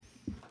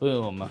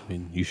Boom. I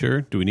mean, you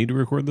sure? Do we need to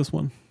record this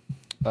one?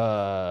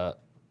 I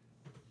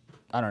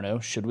don't know.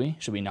 Should we?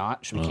 Should we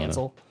not? Should we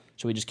cancel?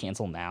 Should we just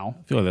cancel now?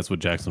 I feel like that's what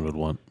Jackson would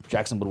want.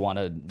 Jackson would want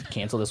to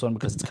cancel this one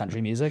because it's country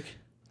music.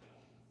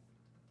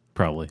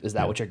 Probably. Is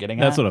that what you're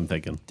getting at? That's what I'm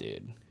thinking.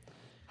 Dude.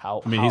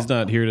 He's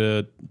not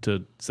here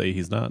to say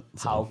he's not.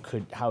 So.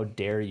 How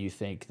dare you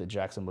think that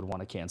Jackson would want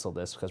to cancel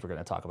this because we're going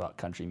to talk about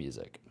country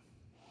music?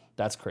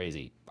 That's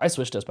crazy. I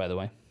switched us, by the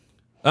way.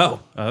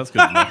 Oh, that's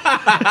good.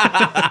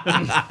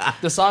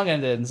 The song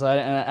ended, so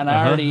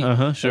I already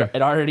sure.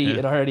 It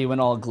already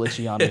went all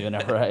glitchy on me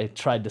whenever I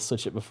tried to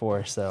switch it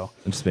before. So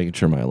I'm just making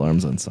sure my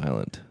alarm's on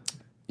silent.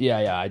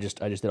 Yeah. I just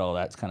did all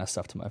that kind of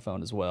stuff to my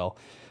phone as well,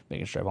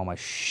 making sure I have all my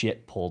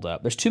shit pulled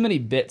up. There's too many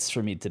bits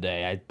for me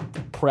today. I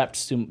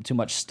prepped too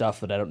much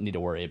stuff that I don't need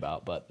to worry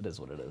about, but it is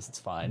what it is. It's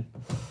fine.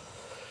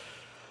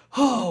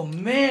 Oh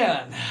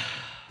man,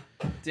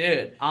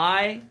 dude,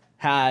 I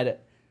had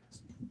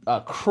a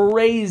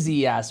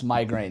crazy ass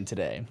migraine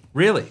today.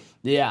 Really?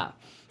 Yeah.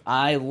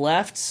 I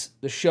left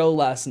the show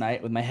last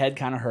night with my head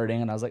kind of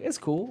hurting, and I was like, it's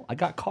cool. I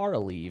got car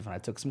leave, and I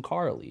took some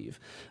car leave.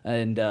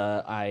 And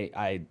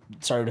I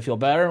started to feel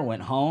better,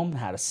 went home,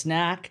 had a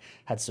snack,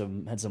 had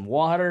some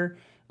water.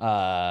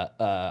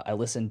 I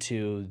listened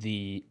to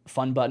the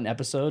Fun Button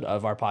episode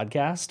of our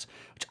podcast,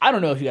 which I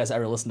don't know if you guys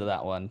ever listened to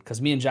that one,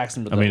 because me and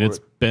Jackson it's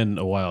been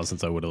a while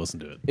since I would have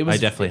listened to it. I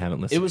definitely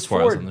haven't listened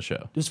before I was on the show.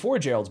 It was for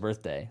Gerald's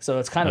birthday, so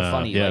it's kind of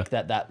funny, like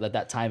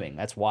that timing.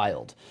 That's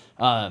wild.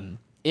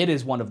 It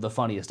is one of the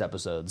funniest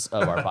episodes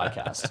of our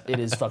podcast. It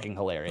is fucking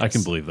hilarious. I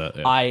can believe that.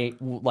 Yeah. I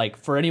like,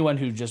 for anyone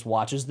who just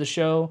watches the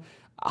show,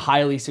 I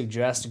highly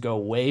suggest go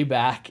way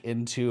back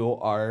into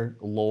our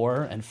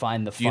lore and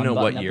find the. Do you know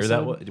what year episode.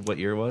 that was? What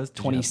year it was?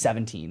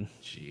 2017.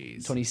 Jeez.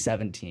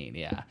 2017.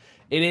 Yeah,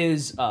 it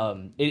is.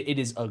 It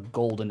is a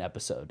golden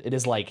episode. It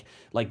is like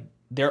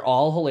they're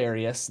all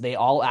hilarious. They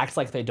all act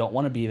like they don't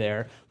want to be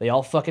there. They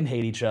all fucking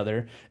hate each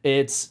other.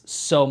 It's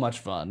so much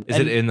fun. Is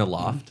it in the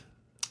loft?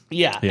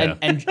 Yeah.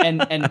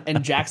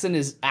 And Jackson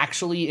is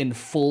actually in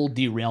full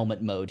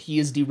derailment mode. He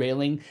is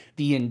derailing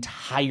the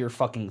entire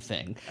fucking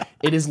thing.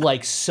 It is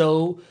like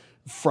so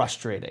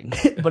frustrating,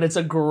 but it's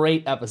a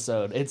great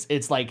episode.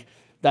 It's like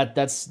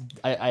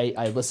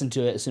I listened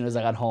to it as soon as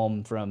I got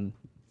home from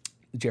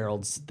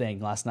Gerald's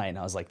thing last night, and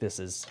I was like, this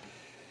is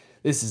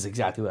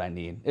exactly what I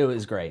need. It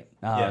was great.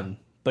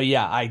 But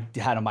yeah, I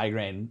had a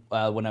migraine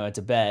when I went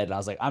to bed, and I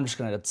was like, I'm just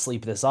gonna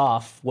sleep this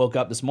off. Woke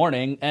up this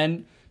morning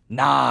and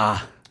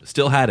nah.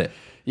 Still had it.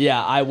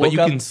 Yeah, I woke up.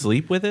 But you can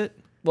sleep with it?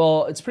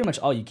 Well, it's pretty much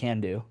all you can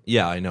do.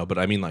 Yeah, I know, but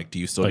I mean, like, do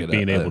you still like get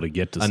being able to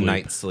get to a sleep?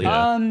 night's sleep?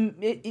 Yeah.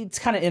 It's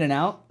kind of in and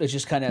out. It's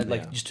just kind of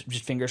like just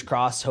fingers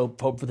crossed, hope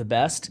for the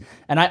best.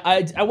 And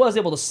I was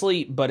able to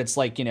sleep, but it's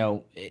like,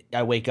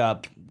 I wake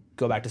up,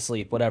 go back to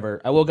sleep,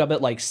 whatever. I woke up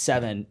at like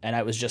 7, and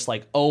I was just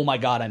like, oh my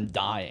god, I'm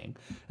dying,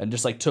 and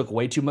just like took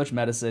way too much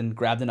medicine,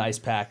 grabbed an ice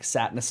pack,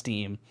 sat in a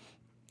steam,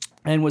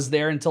 and was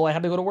there until I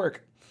had to go to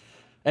work,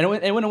 and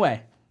it went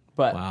away.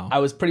 But wow. I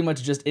was pretty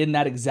much just in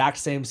that exact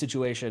same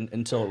situation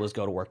until it was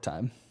go to work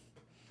time.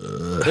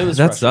 It was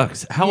that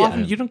sucks. How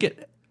often you don't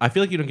get? I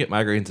feel like you don't get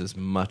migraines as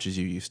much as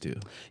you used to.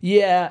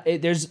 Yeah,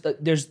 there's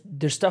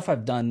stuff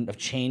I've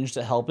changed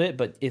to help it,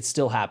 but it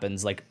still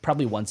happens like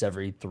probably once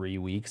every 3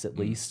 weeks at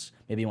least,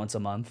 maybe once a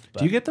month. But.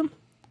 Do you get them?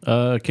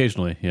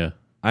 Occasionally, yeah.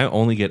 I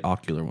only get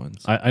ocular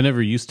ones. I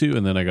never used to,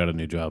 and then I got a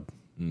new job,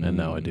 and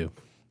now I do.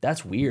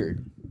 That's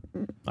weird.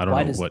 I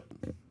don't know what.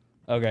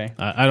 Okay.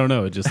 I don't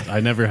know. It just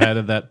I never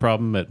had that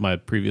problem at my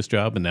previous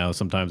job, and now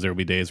sometimes there will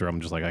be days where I'm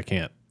just like, I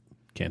can't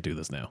do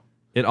this now.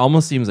 It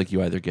almost seems like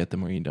you either get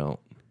them or you don't.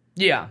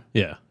 Yeah.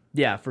 Yeah.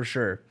 Yeah, for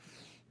sure.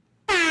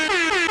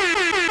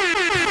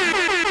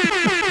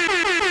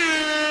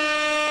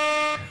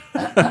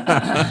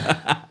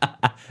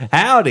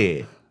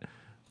 Howdy.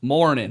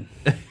 Morning.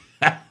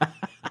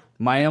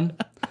 Ma'am.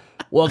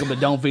 Welcome to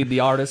Don't Feed the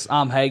Artist.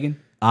 I'm Hagen.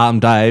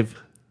 I'm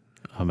Dave.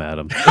 I'm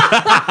Adam.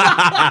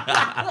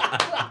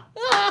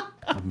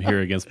 I'm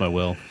here against my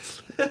will.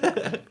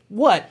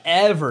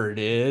 Whatever,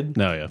 dude.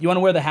 No, yeah. You want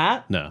to wear the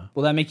hat? No.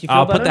 Will that make you feel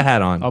I'll better? put the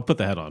hat on. I'll put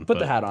the hat on. Put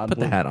the hat on. Put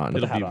the hat on.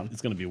 Put the hat on.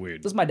 It's going to be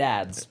weird. This is my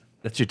dad's.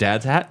 That's your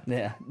dad's hat?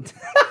 Yeah.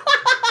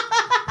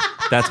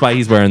 That's why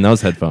he's wearing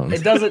those headphones.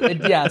 It doesn't.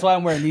 Yeah, that's why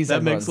I'm wearing these.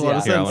 That makes a lot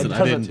of yeah. sense. And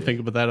I didn't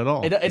think about that at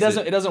all. It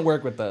doesn't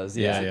work with those.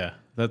 Yeah. Yeah.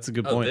 That's a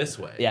good point. This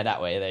way. Yeah,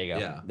 that way. There you go.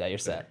 Yeah. You're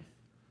set.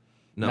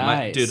 No,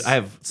 nice. dude, I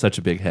have such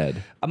a big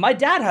head. My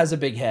dad has a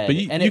big head, but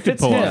and you it could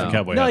fits pull him. off a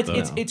cowboy no, hat,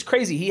 though. it's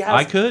crazy. He has.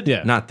 I could,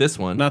 yeah. Not this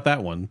one. Not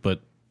that one,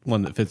 but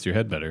one that fits your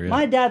head better. Yeah.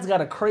 My dad's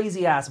got a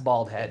crazy ass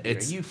bald head. Dude. Are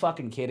It's- you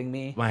fucking kidding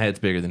me? My head's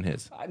bigger than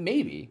his.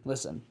 Maybe.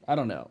 Listen, I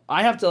don't know.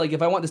 I have to like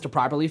if I want this to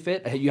properly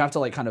fit, you have to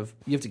like you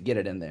have to get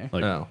it in there.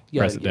 Like Oh. You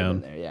press gotta it get down.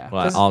 in there, yeah.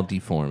 Well, I'll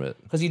deform it.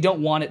 Because you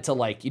don't want it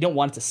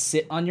to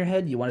sit on your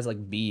head. You want it to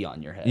like be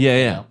on your head. Yeah,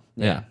 you yeah. know?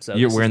 Yeah. So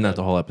You're this wearing is that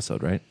the whole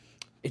episode, right?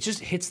 It just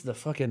hits the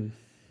fucking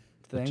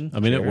thing. I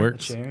mean, it Chair,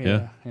 works. chair,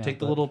 Yeah. Take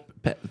the but- little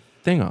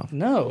thing off.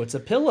 No, it's a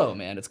pillow,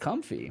 man. It's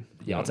comfy.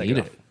 Yeah, I'll take it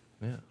off.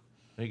 Yeah.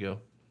 There you go.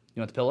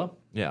 You want the pillow?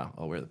 Yeah,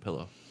 I'll wear the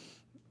pillow.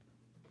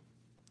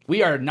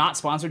 We are not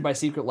sponsored by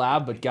Secret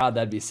Lab, but God,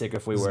 that'd be sick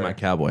if we This were. is my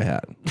cowboy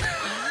hat.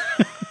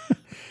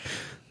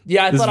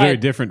 Yeah, I This is thought very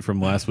different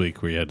from last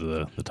week where you had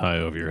the tie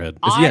over your head.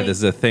 Yeah, this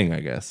is a thing, I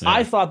guess.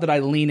 I thought that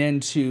I'd lean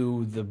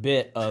into the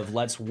bit of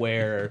let's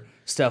wear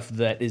stuff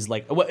that is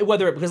like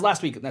whether because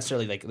last week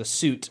necessarily like the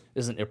suit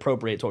isn't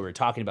appropriate to what we were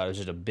talking about. It's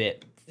just a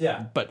bit.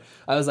 Yeah. But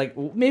I was like,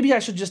 well, maybe I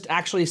should just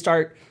actually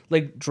start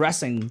like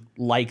dressing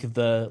like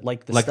the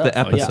stuff. the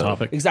episode. Yeah,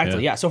 topic.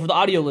 exactly. Yeah. So for the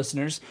audio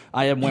listeners,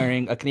 I am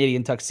wearing a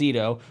Canadian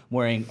tuxedo,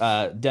 wearing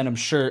a denim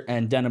shirt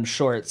and denim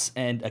shorts,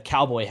 and a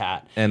cowboy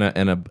hat And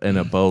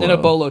a bolo. and a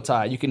bolo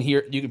tie.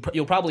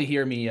 You'll probably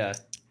hear me. A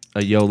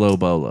YOLO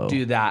bolo.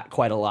 Do that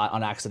quite a lot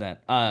on accident.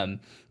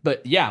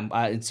 But yeah,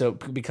 and so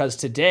because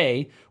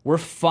today we're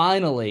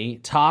finally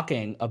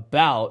talking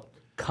about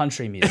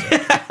country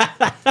music.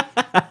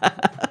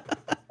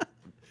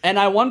 And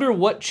I wonder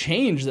what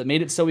changed that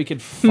made it so we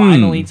could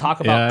finally talk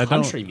about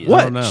country music.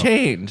 What know.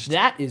 changed?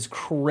 That is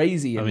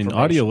crazy. I mean,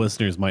 information. audio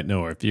listeners might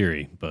know our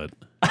theory, but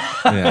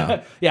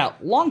Yeah. Yeah,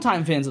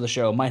 longtime fans of the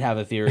show might have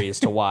a theory as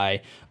to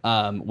why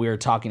we're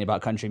talking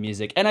about country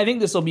music. And I think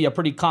this will be a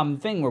pretty common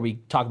thing where we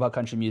talk about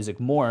country music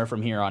more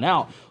from here on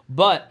out.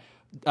 But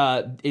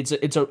it's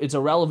a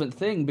relevant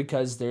thing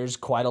because there's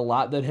quite a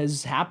lot that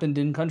has happened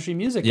in country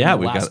music Yeah, in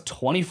the we've last got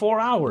 24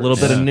 hours. A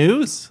little bit of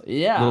news.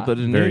 Yeah. A little bit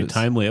of news. very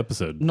timely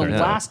episode. In the turns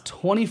out. last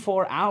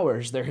 24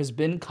 hours, there has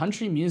been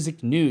country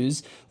music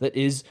news that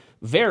is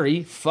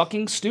very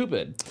fucking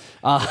stupid.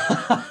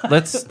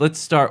 Let's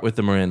start with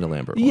the Miranda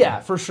Lambert one. Yeah,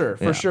 for sure.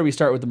 For sure, we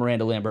start with the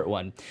Miranda Lambert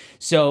one.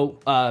 So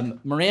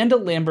Miranda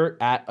Lambert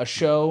at a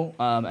show.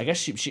 I guess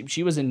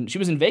she was in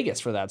Vegas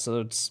for that.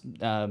 So it's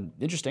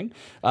interesting.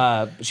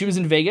 She was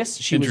in Vegas.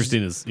 She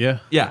Interesting is Yeah.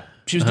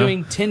 was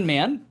doing Tin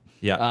Man.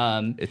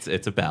 Yeah.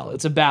 It's a ballad.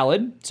 It's a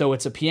ballad, so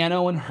it's a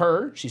piano and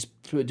her. She's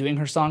doing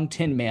her song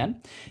Tin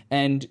Man,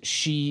 and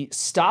she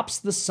stops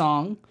the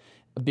song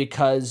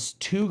because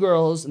two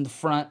girls in the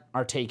front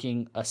are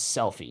taking a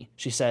selfie.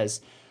 She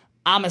says,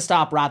 "I'm gonna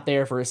stop right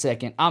there for a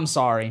second. I'm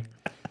sorry.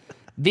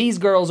 These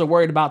girls are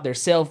worried about their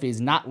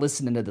selfies, not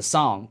listening to the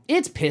song.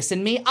 It's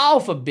pissing me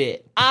off a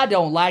bit. I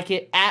don't like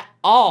it at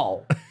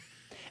all."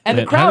 And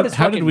the crowd is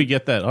How fucking... did we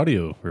get that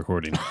audio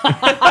recording?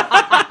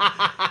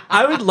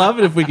 I would love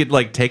it if we could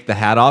like take the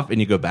hat off and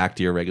you go back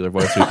to your regular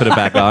voice. We put it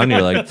back on.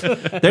 You're like,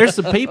 there's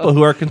some people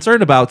who are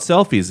concerned about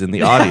selfies in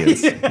the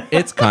audience.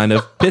 It's kind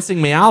of pissing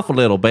me off a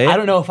little bit. I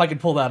don't know if I could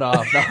pull that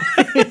off.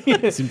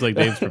 Seems like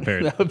Dave's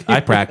prepared. I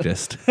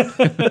practiced.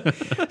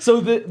 So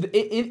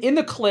in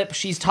the clip,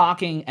 she's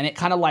talking, and it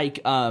kind of like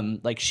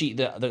she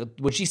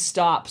when she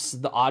stops,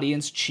 the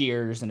audience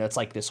cheers, and it's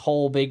like this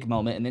whole big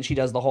moment, and then she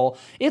does the whole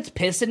 "it's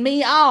pissing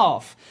me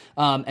off,"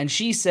 and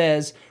she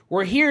says,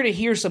 "We're here to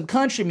hear some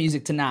country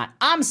music tonight.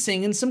 I'm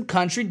singing some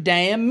country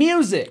damn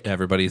music."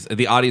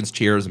 The audience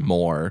cheers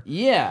more.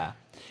 Yeah.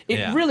 It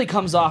Yeah. really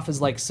comes off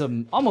as like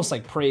some almost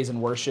like praise and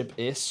worship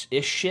ish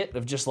shit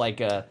of just like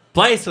a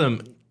Play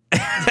some.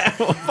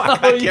 I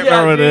can't yeah,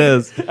 remember what it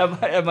is.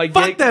 At my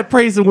Fuck gig, that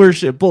praise and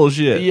worship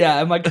bullshit.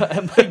 yeah, at my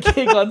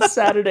gig on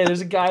Saturday,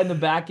 there's a guy in the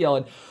back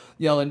yelling,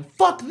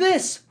 "Fuck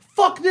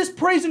this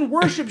praise and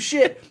worship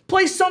shit.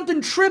 Play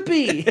something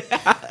trippy."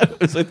 It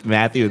was with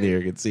Matthew in the air,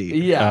 you could see.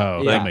 Yeah,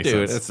 Oh, yeah. that makes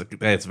Dude, sense.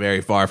 that's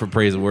very far from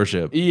praise and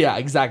worship. Yeah,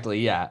 exactly.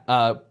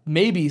 Yeah.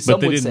 Maybe some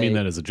But they would didn't say mean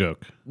that as a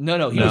joke.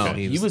 no. He No, was,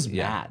 he he was- was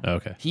yeah. mad.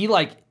 Okay. He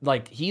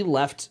like he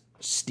left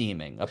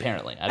steaming.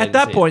 Apparently, I At didn't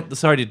that see it. point,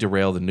 sorry to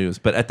derail the news,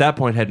 but at that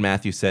point, had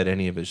Matthew said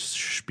any of his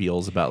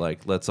spiels about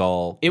like let's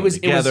all It come was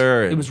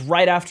together? it was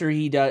right after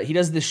he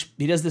does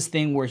this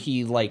thing where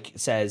he like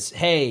says,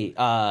 "Hey,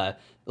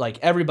 like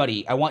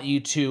everybody, I want you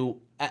to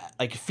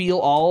like feel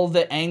all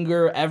the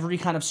anger, every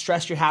kind of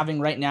stress you're having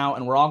right now,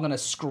 and we're all gonna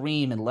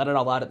scream and let it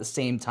all out at the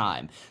same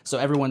time." So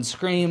everyone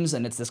screams,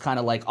 and it's this kind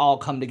of like all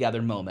come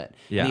together moment.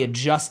 Yeah. And he had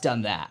just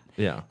done that.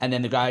 Yeah. And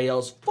then the guy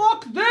yells,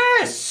 "Fuck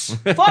this!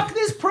 Fuck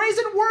this praise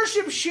and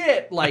worship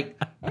shit!" Like,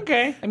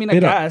 okay, I mean, I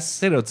guess.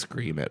 they don't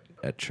scream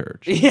at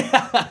church.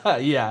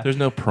 Yeah, There's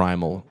no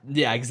primal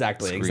yeah,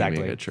 exactly, screaming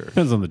exactly. at church.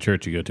 Depends on the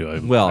church you go to. I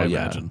Yeah.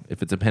 imagine.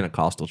 If it's a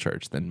Pentecostal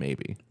church, then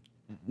maybe.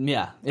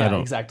 Yeah,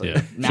 don't- exactly.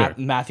 yeah, sure.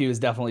 Matthew is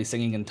definitely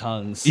singing in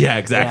tongues. Yeah,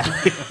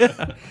 exactly.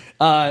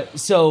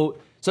 So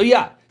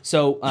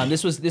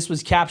this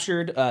was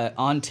captured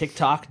on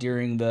TikTok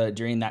during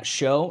that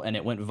show, and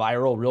it went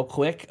viral real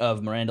quick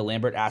of Miranda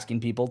Lambert asking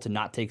people to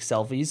not take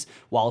selfies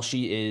while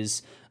she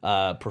is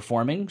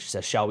performing. She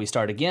says, "Shall we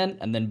start again?"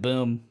 And then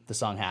boom, the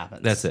song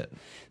happens. That's it.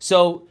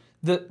 So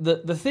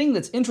the thing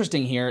that's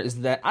interesting here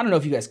is that I don't know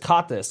if you guys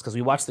caught this because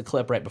we watched the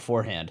clip right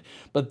beforehand,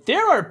 but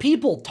there are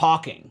people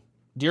talking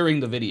during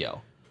the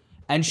video.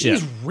 And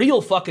she's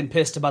real fucking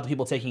pissed about the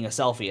people taking a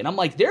selfie. And I'm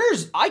like,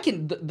 I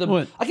can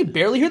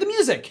barely hear the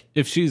music.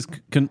 If she's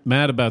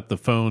mad about the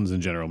phones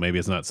in general, maybe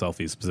it's not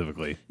selfies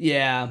specifically.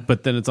 Yeah.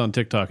 But then it's on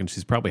TikTok, and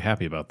she's probably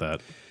happy about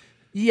that.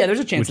 Yeah, there's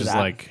a chance Which of is that.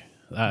 like,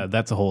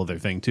 that's a whole other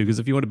thing, too. Because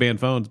if you want to ban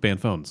phones, ban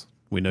phones.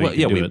 We know Well,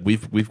 you yeah, can do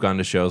it. we've gone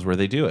to shows where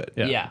they do it.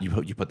 Yeah.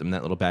 You put them in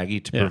that little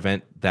baggie to Yeah.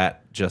 prevent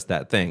that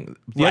thing.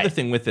 The Right. other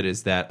thing with it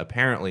is that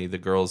apparently the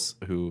girls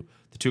who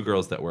the two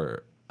girls that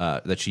were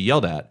that she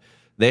yelled at,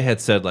 they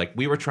had said like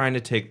we were trying to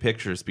take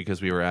pictures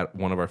because we were at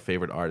one of our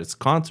favorite artists'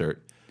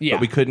 concert, but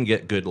we couldn't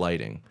get good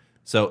lighting.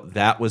 So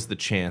that was the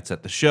chance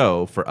at the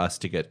show for us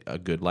to get a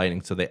good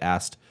lighting. So they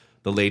asked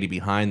the lady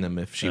behind them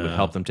if she would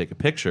help them take a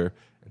picture,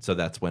 and so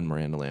that's when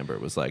Miranda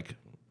Lambert was like,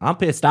 "I'm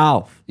pissed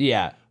off."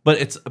 Yeah,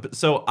 but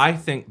so I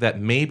think that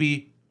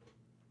maybe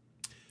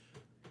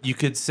you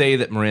could say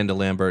that Miranda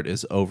Lambert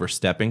is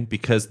overstepping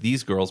because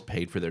these girls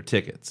paid for their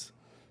tickets.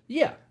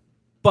 Yeah.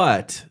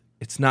 But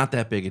it's not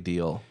that big a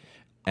deal.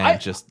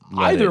 And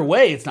either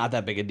way, it's not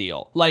that big a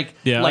deal. Like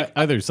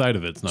either side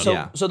of it's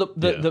not. So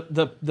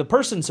the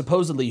person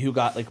supposedly who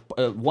got like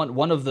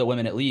one of the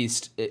women at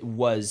least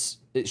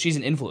she's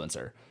an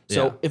influencer.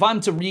 So if I'm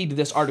to read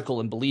this article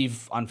and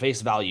believe on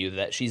face value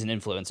that she's an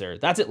influencer,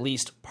 that's at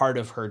least part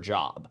of her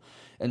job.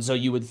 And so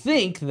you would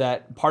think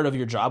that part of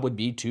your job would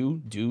be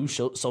to do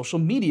social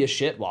media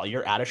shit while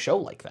you're at a show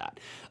like that.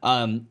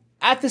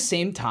 At the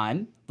same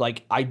time,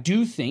 like I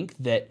do think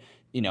that,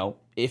 you know,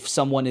 if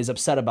someone is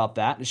upset about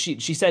that, she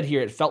said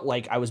here, it felt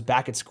like I was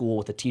back at school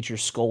with a teacher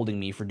scolding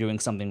me for doing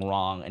something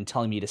wrong and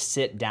telling me to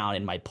sit down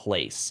in my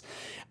place.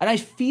 And I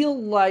feel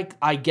like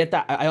I get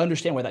that. I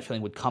understand where that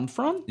feeling would come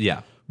from.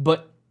 Yeah.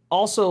 But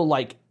also,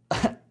 like,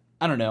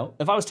 I don't know.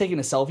 If I was taking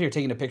a selfie or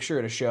taking a picture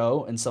at a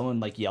show and someone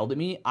like yelled at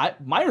me,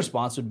 my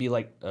response would be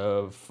like,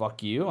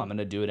 fuck you. I'm going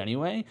to do it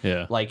anyway.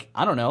 Yeah. Like,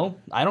 I don't know.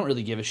 I don't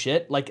really give a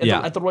shit. Like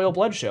at the Royal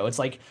Blood show, it's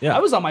like,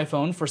 I was on my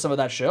phone for some of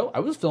that show. I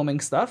was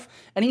filming stuff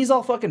and he's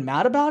all fucking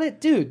mad about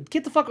it. Dude,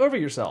 get the fuck over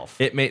yourself.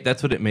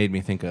 That's what it made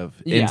me think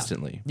of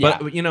instantly.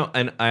 But, you know,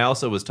 and I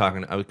also was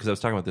talking, because I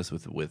was talking about this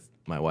with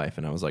my wife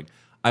and I was like,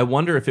 I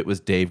wonder if it was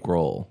Dave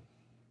Grohl,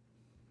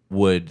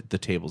 would the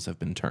tables have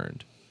been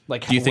turned?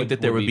 Like, do you think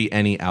that there would be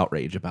any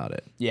outrage about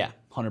it? Yeah,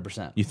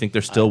 100%. You think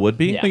there still would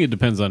be? I think it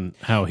depends on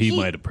how he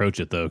might approach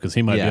it, though, because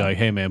he might be like,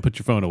 "Hey, man, put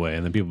your phone away,"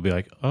 and then people would be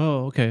like,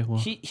 "Oh, okay." Well,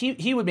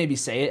 he would maybe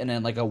say it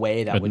in like a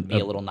way that would be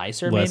a little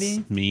nicer, less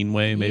maybe mean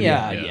way, maybe.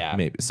 Yeah.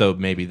 Maybe so.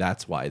 Maybe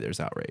that's why there's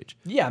outrage.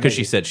 Yeah, because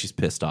she said she's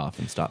pissed off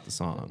and stopped the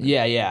song.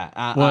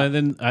 Yeah. Well,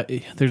 and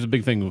then there's a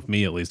big thing with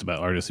me, at least, about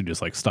artists who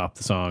just like stop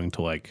the song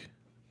to like,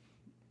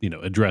 you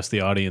know, address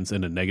the audience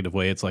in a negative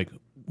way. It's like,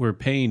 we're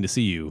paying to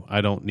see you.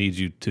 I don't need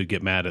you to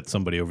get mad at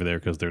somebody over there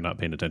because they're not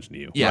paying attention to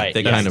you. Yeah, right.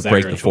 They kind of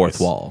break the fourth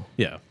wall.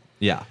 Yeah.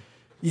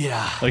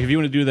 Like if you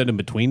want to do that in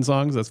between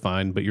songs, that's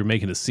fine. But you're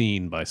making a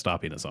scene by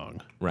stopping a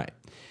song. Right.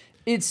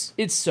 It's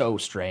so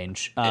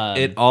strange.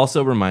 It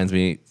also reminds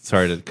me.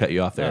 Sorry to cut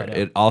you off there. No.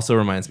 It also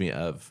reminds me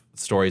of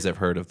stories I've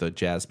heard of the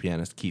jazz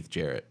pianist Keith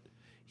Jarrett.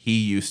 He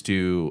used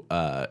to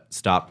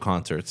stop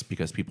concerts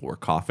because people were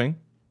coughing.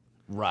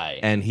 Right.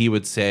 And he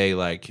would say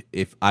like,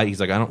 he's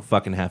like, I don't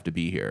fucking have to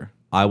be here.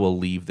 I will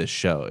leave this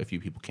show if you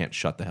people can't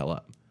shut the hell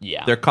up.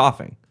 Yeah. They're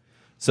coughing.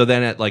 So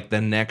then at like the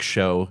next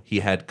show,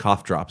 he had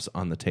cough drops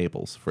on the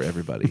tables for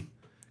everybody.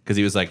 Because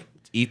he was like,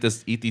 eat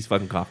these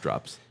fucking cough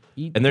drops.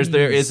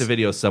 There is a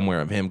video somewhere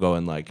of him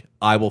going like,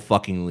 I will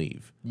fucking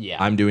leave. Yeah.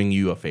 I'm doing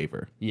you a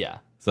favor. Yeah.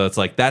 So it's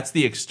like, that's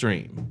the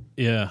extreme.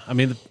 Yeah. I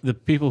mean, the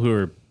people who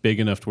are big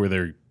enough to where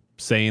they're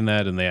saying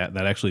that and that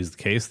actually is the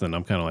case, then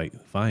I'm kind of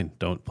like, fine,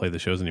 don't play the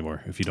shows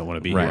anymore if you don't want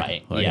to be here.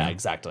 Right. Like, yeah,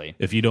 exactly.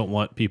 If you don't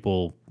want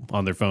people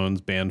on their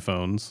phones, ban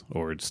phones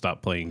or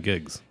stop playing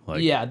gigs.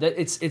 Like, yeah,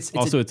 it's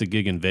a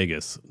gig in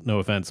Vegas. No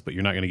offense, but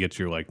you're not going to get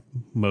your like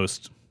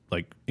most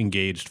like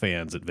engaged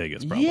fans at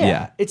Vegas. Probably.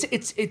 Yeah.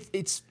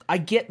 It's I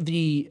get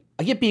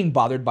being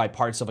bothered by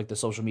parts of like the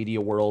social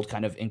media world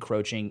kind of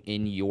encroaching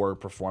in your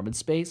performance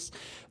space,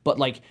 but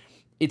like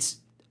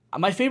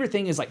my favorite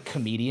thing is like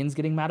comedians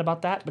getting mad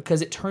about that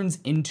because it turns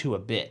into a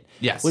bit.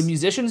 Yes. When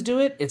musicians do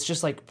it, it's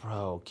just like,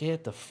 bro,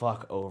 get the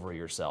fuck over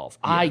yourself.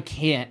 Yeah. I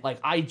can't. Like,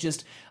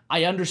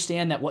 I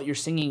understand that what you're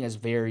singing is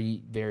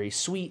very, very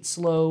sweet,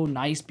 slow,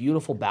 nice,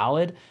 beautiful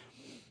ballad.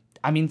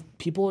 I mean,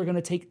 people are going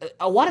to take...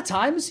 A lot of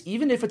times,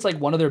 even if it's like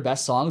one of their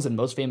best songs and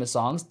most famous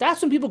songs,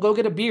 that's when people go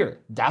get a beer.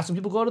 That's when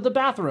people go to the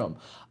bathroom.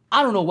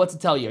 I don't know what to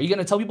tell you. Are you going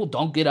to tell people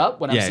don't get up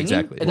when I'm singing?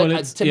 Exactly. To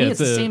me, it's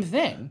the same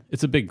thing.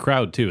 It's a big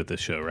crowd, too, at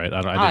this show, right?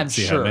 I didn't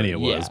see how many it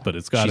was, but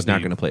it's got to be... She's not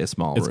going to play a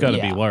small room. It's got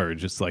to be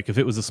large. It's like, if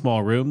it was a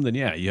small room, then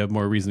yeah, you have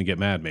more reason to get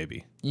mad,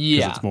 maybe. Yeah.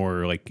 Because it's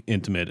more like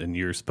intimate and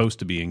you're supposed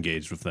to be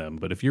engaged with them.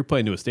 But if you're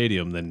playing to a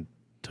stadium, then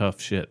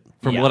tough shit.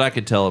 From what I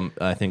could tell,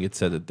 I think it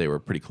said that they were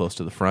pretty close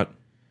to the front.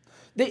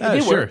 They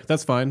sure,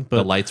 that's fine. But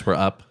the lights were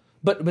up.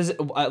 But was it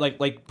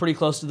like pretty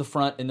close to the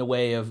front in the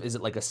way of, is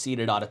it like a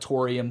seated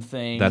auditorium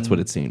thing? That's what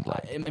it seemed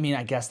like. I mean,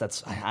 I guess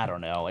I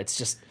don't know. It's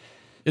just...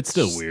 It's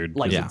still weird.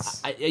 Like, yeah.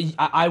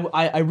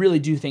 I really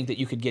do think that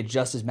you could get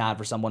just as mad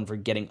for someone for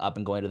getting up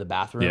and going to the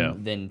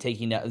bathroom than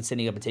sitting up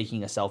and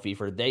taking a selfie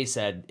for, they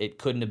said it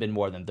couldn't have been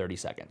more than 30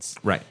 seconds.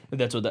 Right.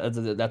 That's what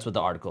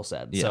the article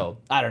said. Yeah. So,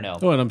 I don't know.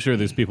 Oh, and I'm sure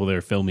there's people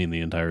there filming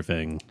the entire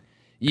thing.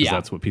 Because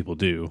that's what people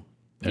do.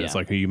 And it's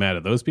like, are you mad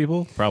at those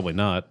people? Probably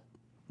not.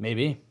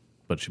 Maybe.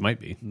 But she might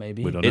be.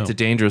 Maybe. We don't know.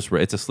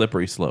 It's a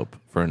slippery slope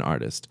for an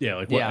artist. Yeah,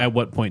 like at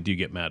what point do you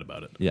get mad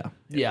about it? Yeah.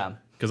 Yeah.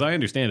 Because I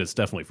understand it's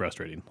definitely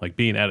frustrating. Like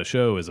being at a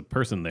show as a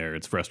person there,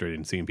 it's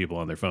frustrating seeing people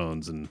on their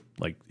phones and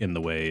like in the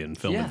way and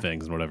filming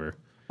things and whatever.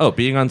 Oh,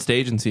 being on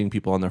stage and seeing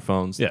people on their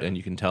phones, Yeah. and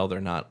you can tell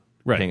they're not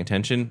Right. paying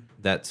attention.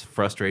 That's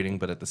frustrating,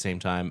 but at the same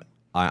time,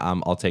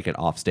 I'll take it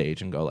off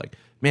stage and go like,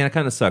 man, it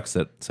kind of sucks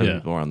that some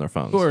people are on their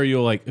phones. Or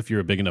you'll like, if you're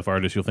a big enough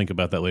artist, you'll think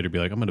about that later. Be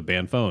like, I'm going to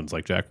ban phones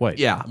like Jack White.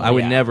 Yeah, I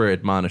would never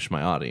admonish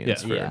my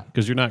audience for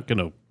Because you're not going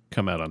to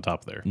come out on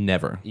top there.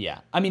 never. Yeah,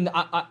 I mean,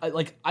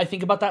 I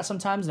think about that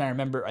sometimes, and I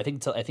remember I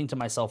think to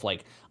myself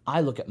like I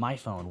look at my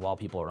phone while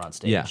people are on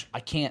stage. Yeah. I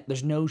can't.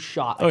 There's no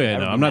shot. Oh yeah,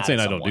 no, I'm not saying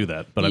I don't do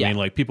that, but I mean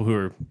like people who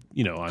are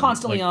on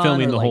Constantly like on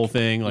filming or, the whole like,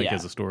 thing like yeah.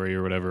 as a story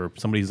or whatever.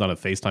 Somebody who's on a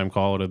FaceTime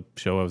call at a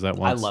show I was at I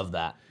once. love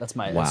that. That's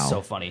Wow.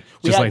 so funny.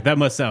 Just like that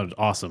must sound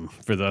awesome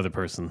for the other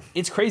person.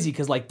 It's crazy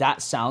because like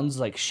that sounds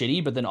like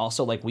shitty, but then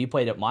also like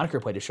Moniker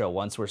played a show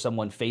once where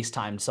someone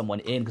FaceTimed someone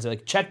in because they're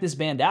like, check this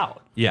band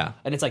out. Yeah,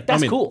 And it's like,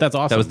 that's cool. That's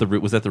awesome.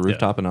 was that the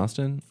rooftop in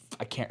Austin?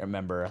 I can't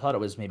remember. I thought it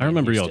was maybe. I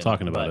remember in y'all Houston,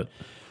 talking about but it.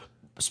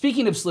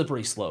 Speaking of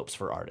slippery slopes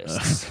for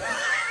artists,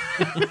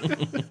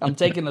 I'm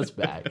taking us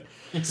back.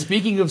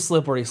 Speaking of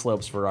slippery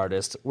slopes for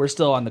artists, we're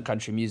still on the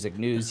country music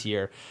news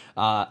here,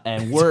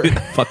 and we're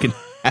Fucking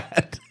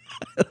hat.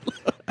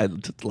 I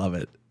just love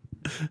it.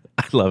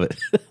 I love it.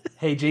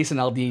 hey, Jason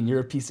Aldean, you're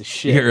a piece of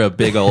shit. You're a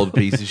big old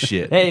piece of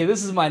shit. Hey,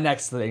 this is my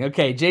next thing.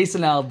 Okay,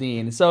 Jason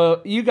Aldean.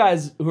 So you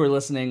guys who are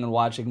listening and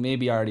watching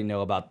maybe already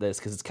know about this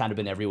because it's kind of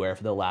been everywhere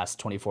for the last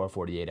 24,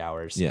 48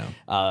 hours. Yeah.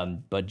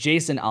 But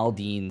Jason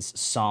Aldean's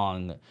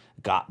song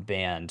got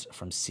banned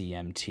from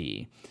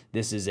CMT.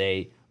 This is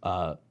a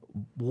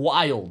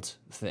wild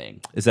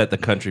thing. Is that the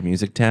country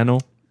music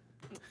channel?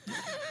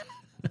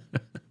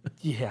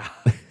 Yeah.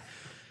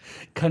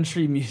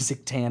 Country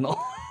music channel.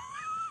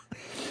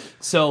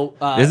 So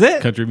Is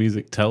it? Country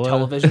music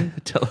television?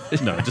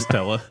 Television? No, just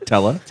Tella.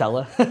 Tella?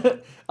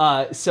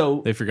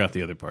 So They forgot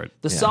the other part.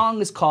 the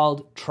song is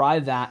called "Try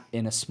That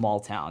in a Small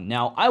Town."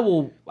 Now, I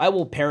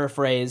will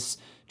paraphrase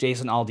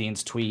Jason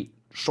Aldean's tweet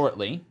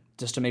shortly,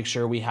 just to make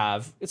sure we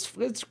have. It's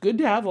good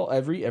to have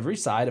every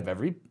side of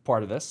every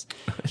part of this.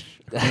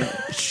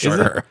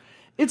 Sure.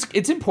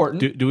 It's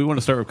important. Do we want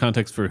to start with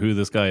context for who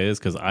this guy is?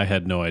 Because I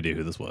had no idea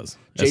who this was.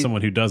 As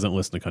someone who doesn't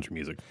listen to country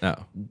music. Oh.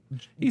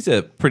 He's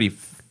a pretty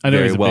I know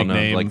very he's a big well-known,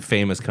 name. like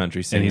famous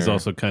country singer. And he's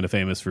also kind of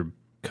famous for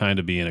kind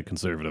of being a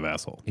conservative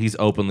asshole. He's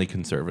openly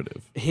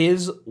conservative.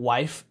 His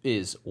wife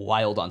is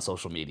wild on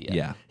social media.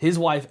 Yeah. His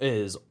wife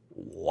is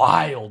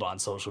wild on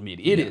social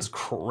media. It is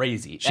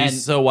crazy.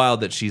 She's so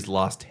wild that she's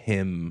lost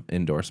him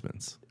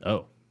endorsements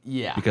Oh,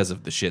 yeah. because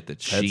of the shit that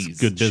that's she's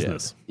good shed.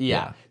 business.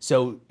 Yeah.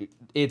 So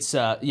it's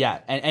and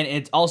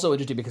it's also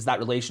interesting because that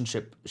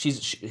relationship,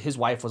 his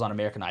wife was on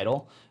American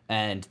Idol,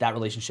 and that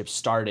relationship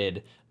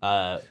started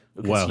because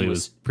Well, he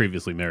was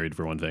previously married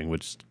for one thing,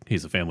 which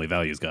he's a family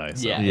values guy.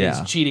 So. he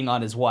Yeah. was cheating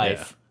on his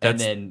wife, and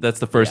then That's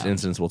the first yeah.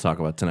 instance we'll talk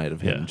about tonight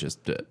of him Yeah.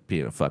 just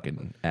being a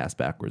fucking ass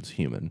backwards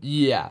human.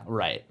 Yeah,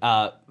 right.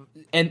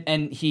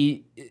 And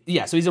he,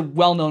 so he's a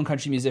well-known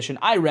country musician.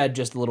 I read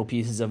just little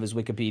pieces of his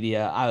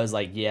Wikipedia. I was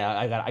like, yeah,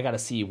 I got to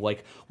see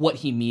like what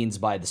he means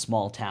by the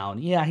small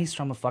town. Yeah, he's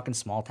from a fucking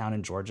small town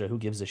in Georgia. Who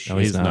gives a shit?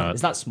 he's not.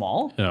 It's not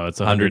small. No, it's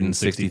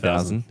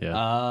 160,000. 160,000. Yeah.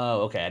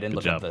 Oh, okay. I didn't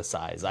look up job. the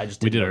size. I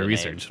just We didn't did know our the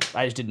name. research.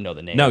 I just didn't know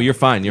the name. No, you're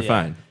fine. You're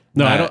fine.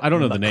 No, I don't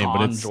know the name, but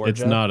Macon, it's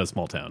Georgia? not a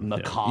small town. Yeah.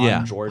 Macon,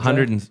 Yeah, Georgia.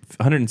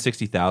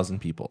 160,000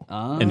 people.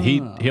 And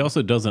he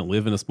also doesn't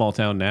live in a small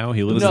town now.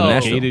 He lives No. in a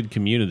Nashville. gated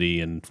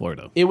community in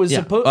Florida. It was Yeah.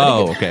 supposed.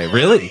 Oh, okay.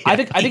 Really? I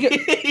think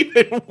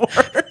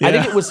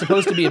it was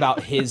supposed to be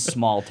about his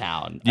small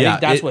town. I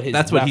think that's what his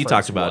that's what he reference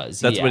talked about. was.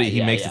 That's Yeah, what he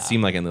yeah, makes yeah. it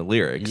seem like in the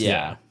lyrics.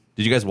 Yeah.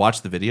 Did you guys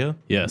watch the video?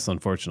 Yes,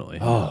 unfortunately.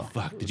 Oh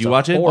fuck! Did It's you a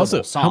watch it? horrible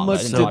Also, song. how I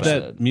much didn't did watch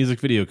that it. music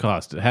video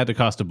cost? It had to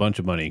cost a bunch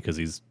of money because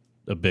he's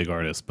a big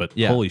artist, but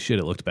Yeah. holy shit,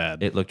 it looked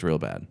bad. It looked real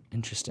bad.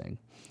 Interesting.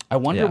 I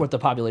wonder Yeah. what the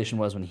population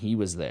was when he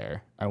was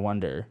there. I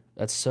wonder.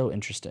 That's so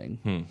interesting.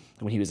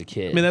 When he was a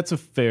kid. I mean, that's a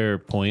fair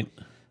point,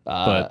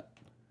 but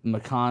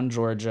Macon,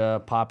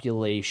 Georgia,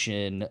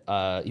 population.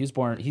 He was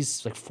born.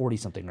 He's like 40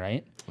 something,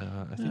 right?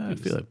 I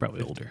feel like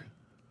probably older.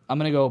 I'm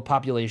gonna go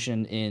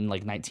population in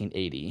like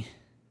 1980.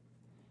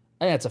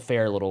 I think that's a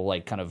fair little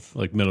like kind of.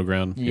 Like middle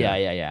ground.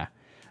 Yeah.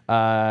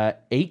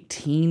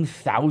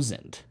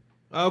 18,000.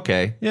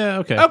 Okay. Yeah,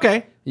 okay.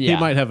 Okay. Yeah. He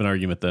might have an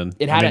argument then.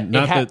 It had I mean,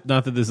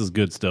 not that this is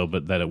good still,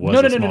 but that it was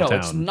No, a small town.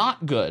 It's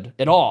not good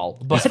at all.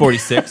 But He's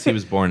 46. He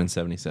was born in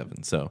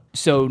 77. So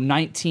so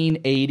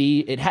 1980,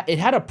 it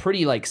had a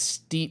pretty like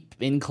steep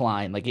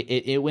incline. Like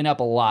it went up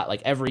a lot.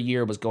 Like every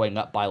year was going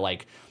up by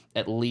like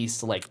at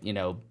least like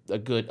a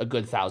good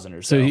 1,000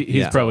 or so. So he's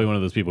Yeah. probably one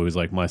of those people who's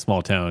like, my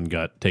small town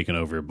got taken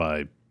over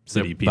by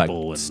city by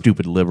people and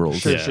stupid liberals.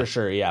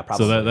 Sure. Yeah,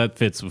 probably. so that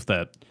fits with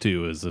that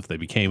too, as if they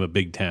became a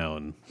big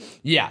town.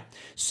 Yeah.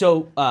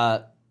 So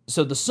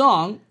the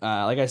song,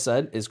 like I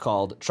said, is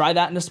called "Try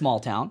That in a Small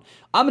Town."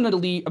 I'm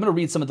gonna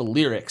read some of the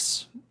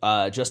lyrics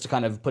just to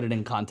kind of put it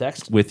in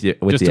context. With Just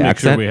the to make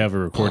accent. sure we have a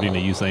recording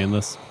of you saying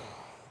this.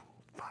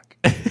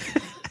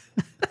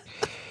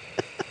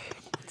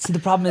 See, the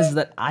problem is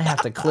that I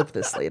have to clip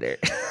this later.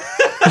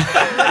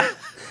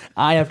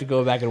 I have to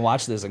go back and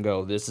watch this and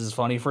go, this is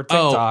funny for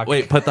Oh, TikTok.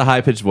 wait, put the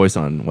high-pitched voice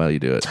on while you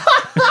do it.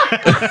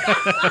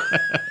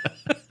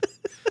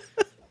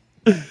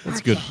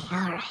 That's good. All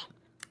right.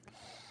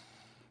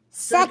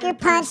 Sucker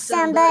punch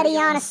somebody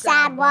on a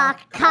sidewalk,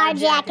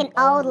 carjack an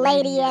old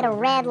lady at a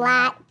red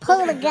light,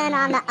 pull a gun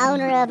on the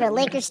owner of a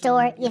liquor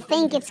store. You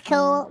think it's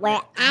cool?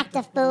 Well, act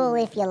a fool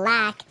if you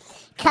like.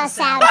 Cuss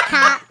out a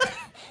cop,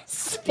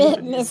 spit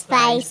in his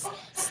face,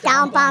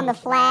 stomp on the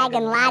flag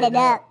and light it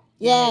up.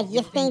 Yeah,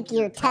 you think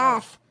you're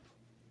tough.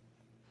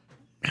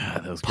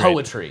 God, that was great.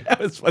 Poetry. That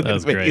was fucking That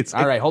was great. amazing.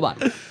 All right, hold on.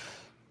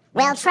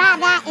 Well, try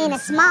that in a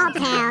small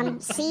town.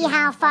 See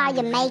how far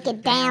you make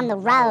it down the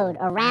road.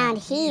 Around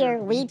here,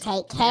 we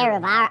take care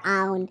of our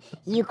own.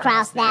 You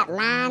cross that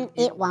line,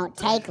 it won't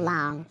take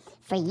long.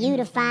 For you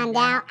to find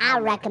out, I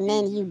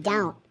recommend you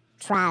don't.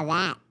 Try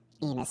that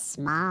in a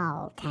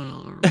small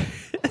town.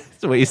 That's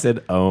the way you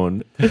said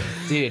own.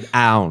 Dude,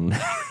 Own.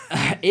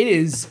 it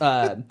is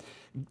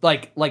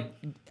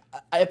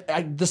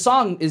the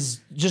song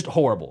is just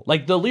horrible.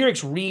 Like the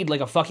lyrics read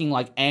like a fucking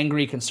like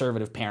angry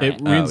conservative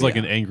parent. It reads like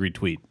yeah. an angry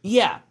tweet.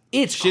 Yeah,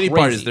 it's Shitty crazy.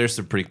 part is there's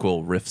some pretty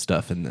cool riff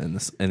stuff in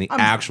the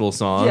actual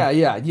song.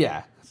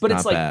 Yeah. But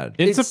it's Not like bad.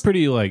 It's a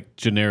pretty like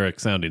generic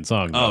sounding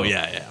song. Though. Oh,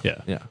 yeah.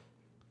 Yeah.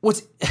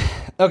 what's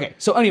okay.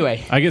 So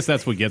anyway, I guess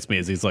that's what gets me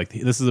is he's like,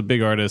 this is a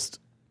big artist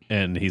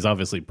and he's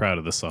obviously proud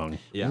of this song.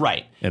 Yeah.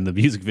 right. And the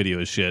music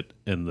video is shit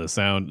and the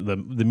sound,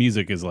 the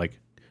music is like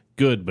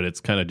good, but it's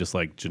kind of just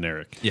like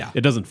generic. Yeah.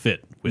 It doesn't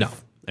fit with No.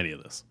 any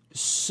of this.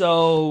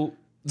 So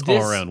It's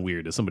this, all around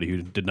weird as somebody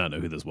who did not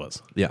know who this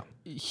was. Yeah.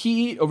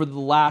 he over the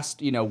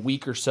last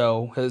week or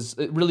so has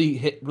really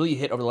hit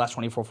over the last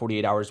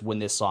 48 hours when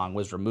this song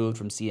was removed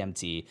from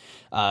CMT.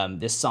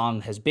 This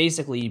song has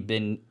basically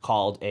been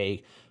called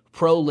a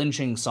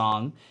pro-lynching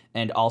song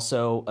and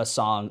also a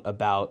song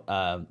about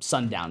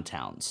sundown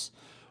towns.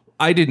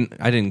 I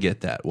didn't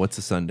get that. What's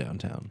a sundown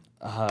town?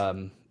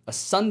 A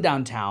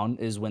sundown town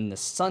is when the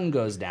sun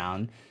goes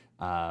down.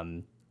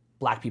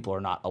 Black people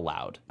are not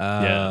allowed.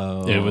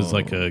 Yeah. It was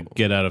like a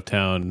get out of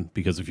town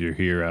because if you're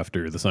here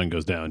after the sun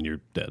goes down,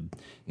 you're dead.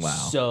 Wow.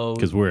 So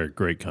Because we're a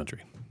great country.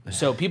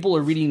 So people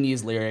are reading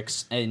these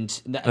lyrics, and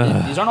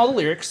these aren't all the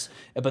lyrics,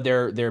 but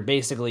they're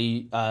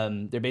basically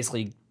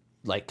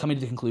like coming to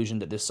the conclusion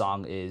that this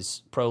song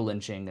is pro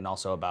lynching and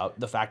also about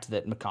the fact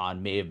that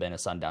Macon may have been a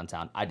sundown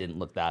town. I didn't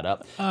look that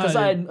up because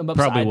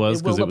Probably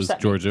was because it was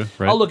Georgia,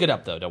 right? I'll look it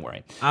up though. Don't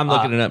worry. I'm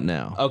looking it up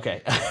now.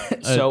 Okay,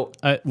 so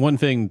One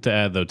thing to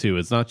add though too,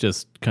 it's not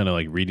just kind of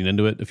like reading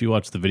into it. If you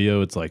watch the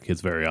video, it's like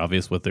it's very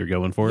obvious what they're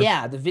going for.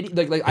 yeah, the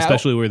video like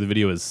Especially where the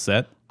video is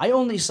set. I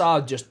only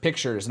saw just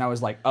pictures and I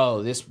was like,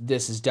 oh, this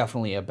is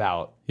definitely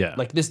about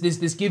like this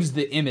gives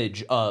the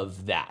image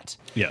of that.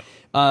 Yeah.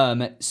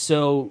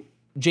 So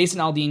Jason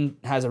Aldean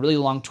has a really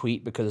long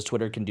tweet because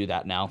Twitter can do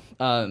that now,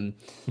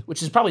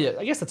 which is probably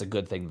I guess that's a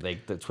good thing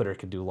that Twitter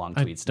can do long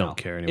tweets. don't now.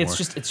 care anymore.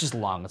 It's just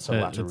long. It's so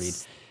lot to read.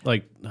 It's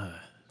like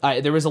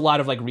There was a lot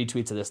of like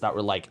retweets of this that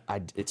were like,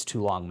 it's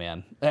too long,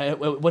 man.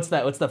 What's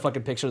that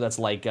fucking picture that's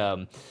like,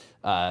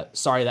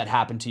 sorry that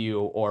happened to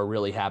you or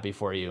really happy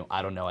for you?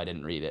 I don't know. I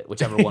didn't read it.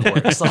 Whichever one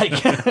works. So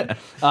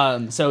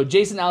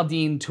Jason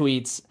Aldean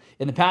tweets,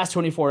 in the past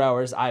 24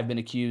 hours, I've been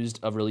accused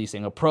of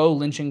releasing a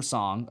pro-lynching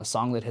song, a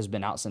song that has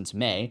been out since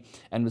May,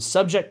 and was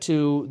subject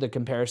to the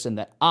comparison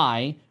that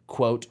I,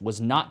 quote, was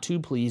not too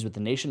pleased with the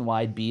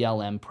nationwide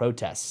BLM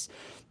protests.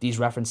 These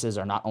references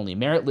are not only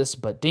meritless,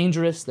 but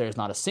dangerous. There is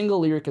not a single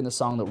lyric in the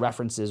song that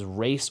references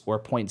race or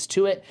points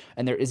to it,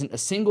 and there isn't a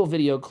single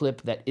video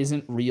clip that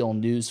isn't real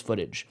news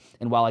footage.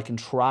 And while I can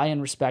try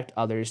and respect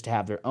others to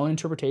have their own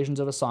interpretations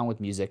of a song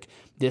with music,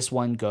 this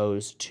one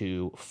goes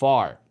too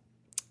far.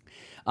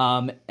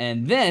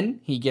 And then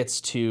he gets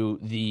to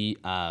the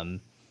Route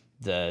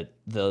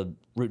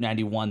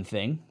 91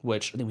 thing,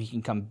 which I think we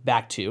can come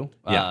back to.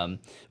 Yeah.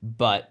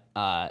 But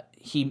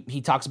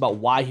he talks about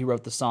why he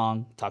wrote the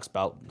song, talks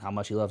about how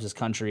much he loves his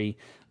country.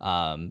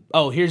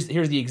 Here's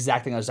the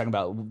exact thing I was talking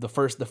about. The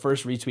first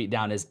retweet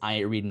down is, I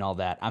ain't reading all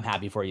that. I'm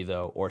happy for you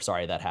though, or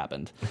sorry that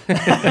happened.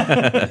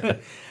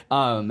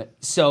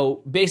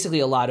 So basically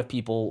a lot of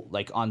people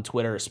like on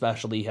Twitter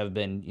especially have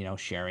been,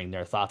 sharing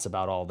their thoughts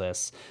about all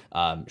this.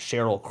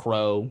 Cheryl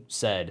Crow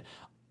said,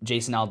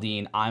 Jason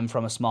Aldean, I'm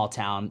from a small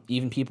town.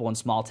 Even people in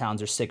small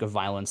towns are sick of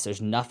violence. There's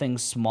nothing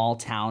small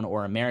town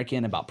or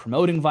American about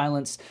promoting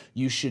violence.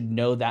 You should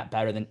know that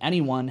better than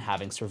anyone,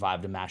 having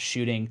survived a mass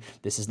shooting.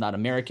 This is not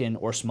American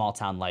or small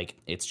town like.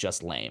 It's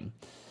just lame.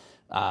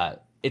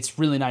 It's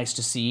really nice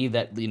to see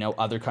that,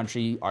 other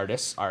country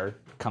artists are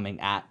coming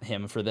at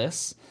him for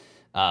this.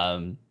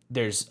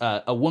 There's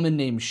a woman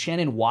named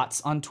Shannon Watts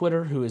on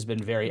Twitter who has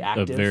been very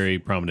active. a very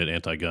prominent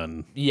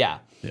anti-gun. Yeah.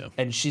 Yeah.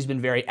 And she's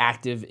been very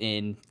active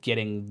in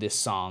getting this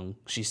song.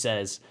 She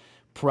says,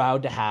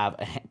 proud to have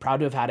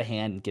had a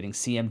hand in getting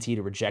CMT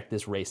to reject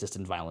this racist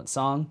and violent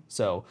song.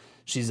 So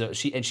she's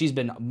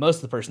been most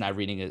of the person I'm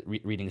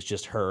reading is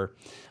just her.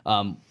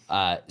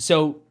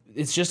 So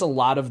it's just a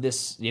lot of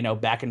this,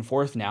 back and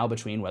forth now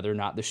between whether or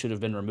not this should have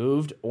been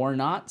removed or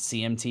not.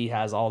 CMT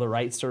has all the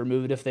rights to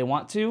remove it if they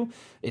want to.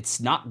 It's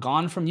not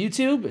gone from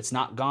YouTube. It's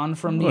not gone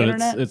from the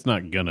internet. It's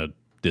not gonna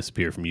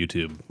disappear from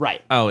YouTube.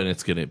 Right. Oh, and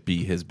it's going to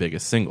be his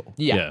biggest single.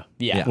 Yeah.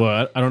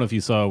 Well, I don't know if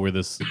you saw where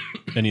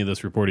any of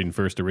this reporting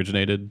first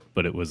originated,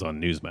 but it was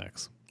on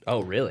Newsmax.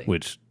 Oh, really?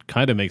 Which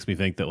kind of makes me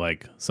think that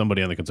like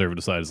somebody on the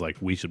conservative side is like,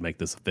 we should make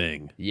this a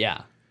thing.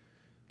 Yeah.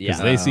 Because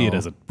they see it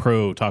as a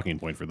pro talking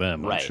point for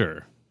them, Right. I'm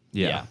sure.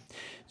 Yeah.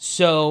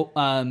 So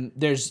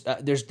there's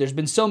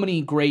been so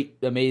many great,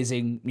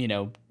 amazing,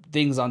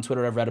 things on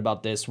Twitter I've read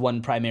about this.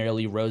 One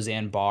primarily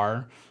Roseanne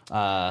Barr.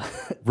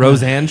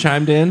 Roseanne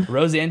chimed in.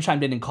 Roseanne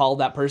chimed in and called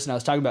that person I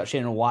was talking about,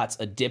 Shannon Watts,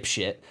 a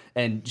dipshit.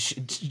 And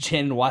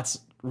Shannon Watts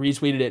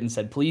retweeted it and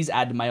said, please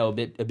add to my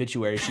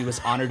obituary. She was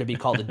honored to be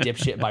called a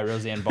dipshit by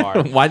Roseanne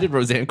Barr. Why did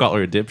Roseanne call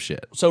her a dipshit?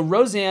 So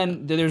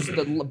Roseanne, there's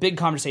a big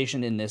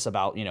conversation in this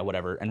about,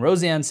 whatever. And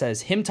Roseanne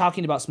says, him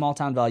talking about small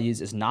town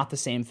values is not the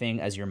same thing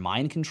as your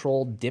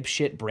mind-controlled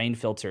dipshit brain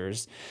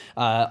filters.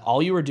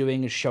 All you are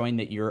doing is showing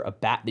that you're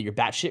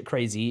batshit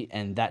crazy,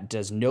 and that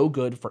does no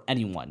good for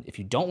anyone. If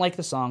you don't like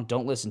the song,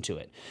 don't listen to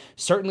it.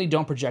 Certainly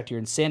don't project your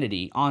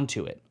insanity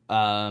onto it.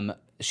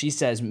 She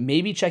says,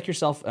 maybe check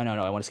yourself. Oh,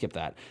 no, I want to skip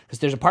that. Because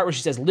there's a part where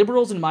she says,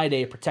 liberals in my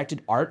day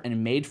protected art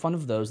and made fun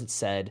of those that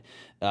said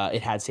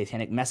it had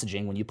satanic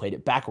messaging when you played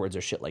it backwards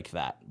or shit like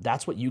that.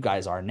 That's what you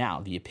guys are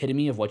now, the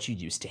epitome of what you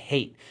used to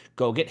hate.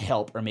 Go get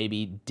help or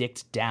maybe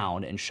dicked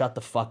down and shut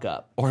the fuck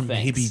up. Or Thanks.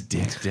 maybe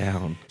dicked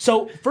down.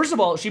 So, first of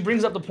all, she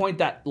brings up the point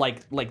that,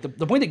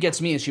 the point that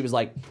gets me is she was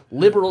like,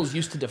 liberals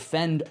used to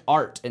defend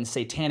art and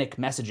satanic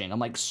messaging. I'm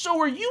like, so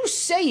are you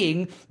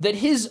saying that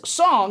his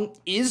song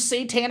is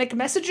satanic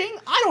messaging?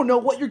 I don't know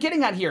what you're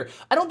getting at here.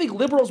 I don't think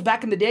liberals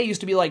back in the day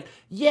used to be like,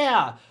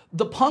 yeah,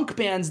 the punk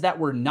bands that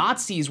were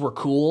Nazis were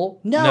cool.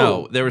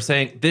 No, they were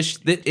saying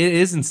it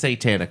isn't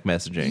satanic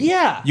messaging.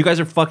 Yeah. You guys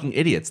are fucking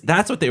idiots.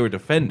 That's what they were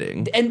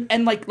defending.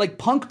 And like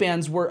punk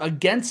bands were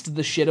against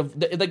the shit of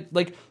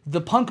like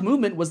the punk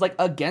movement was like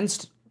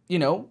against,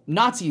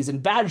 Nazis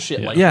and bad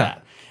shit like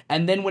that.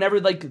 And then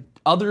whenever like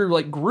other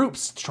like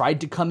groups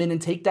tried to come in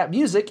and take that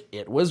music,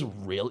 it was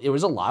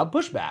a lot of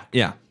pushback.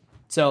 Yeah.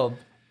 So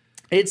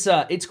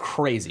it's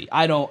crazy.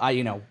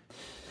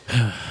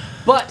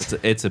 But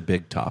it's a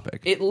big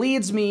topic. it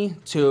leads me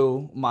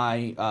to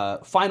my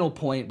final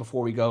point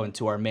before we go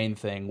into our main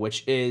thing,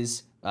 which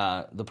is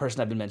the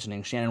person I've been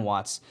mentioning, Shannon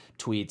Watts,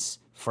 tweets,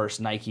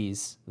 first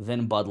Nikes,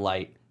 then Bud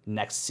Light,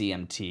 next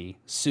CMT.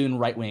 Soon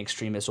right-wing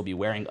extremists will be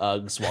wearing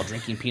Uggs while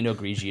drinking Pinot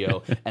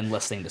Grigio and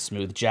listening to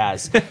smooth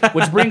jazz.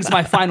 Which brings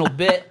my final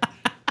bit.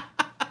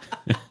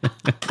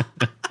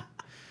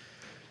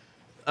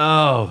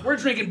 Oh. We're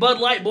drinking Bud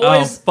Light, Oh,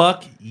 boys.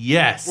 fuck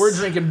yes. We're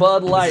drinking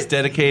Bud Light. It's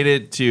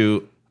dedicated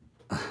to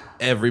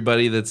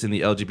everybody that's in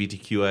the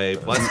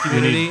LGBTQIA plus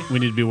community. We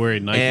need to be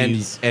wearing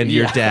Nikes. And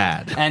your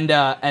dad.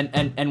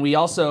 And we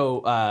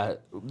also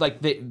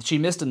she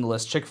missed in the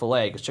list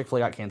Chick-fil-A because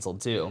Chick-fil-A got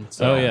canceled too.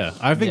 So, Oh yeah,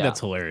 I think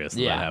that's hilarious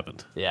that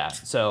happened. Yeah.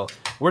 So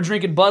we're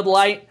drinking Bud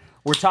Light.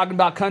 We're talking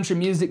about country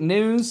music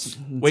news.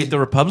 Wait, the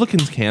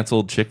Republicans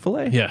canceled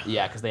Chick-fil-A? Yeah.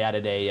 Yeah, because they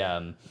added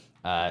a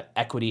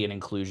equity and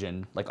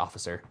inclusion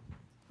officer.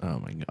 Oh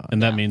my god.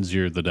 And that means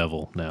you're the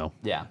devil now.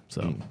 Yeah.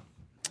 So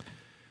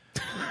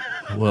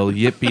Well,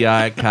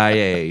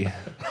 yippee-ki-yay.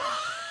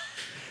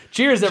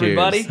 Cheers,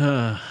 everybody.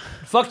 Cheers.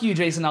 Fuck you,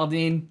 Jason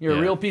Aldean. You're a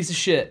Yeah. real piece of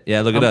shit.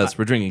 Yeah, look at us.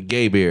 We're drinking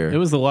gay beer. it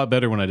was a lot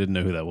better when I didn't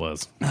know who that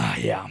was.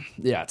 Yeah,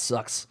 it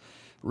sucks.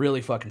 Really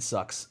fucking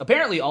sucks.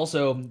 Apparently,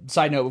 also,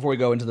 side note before we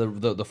go into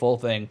the full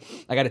thing,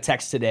 I got a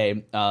text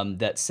today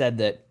that said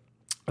that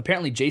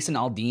apparently Jason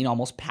Aldean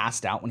almost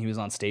passed out when he was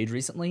on stage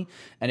recently,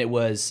 and it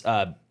was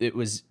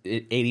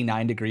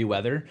 89-degree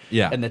weather.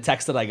 Yeah. And the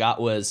text that I got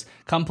was,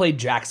 "Come play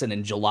Jackson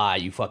in July,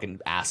 you fucking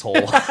asshole."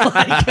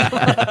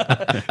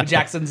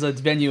 Jackson's a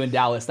venue in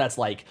Dallas that's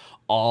like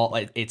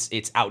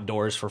it's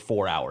outdoors for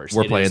 4 hours.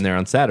 We're playing there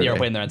on Saturday. Yeah, we're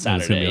playing there on It's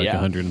gonna Saturday. be like yeah.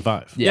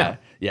 105.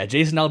 Yeah.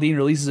 Jason Aldean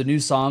releases a new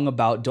song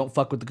about "Don't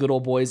Fuck with the Good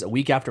Old Boys" a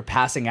week after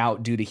passing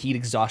out due to heat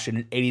exhaustion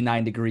in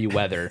 89-degree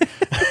weather.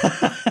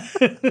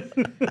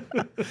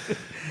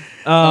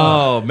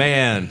 Oh,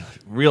 man.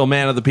 Real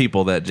man of the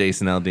people, that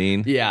Jason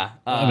Aldean. Yeah.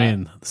 I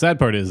mean, the sad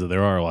part is that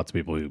there are lots of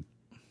people who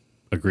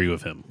agree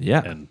with him.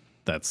 Yeah. And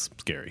that's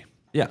scary.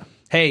 Yeah.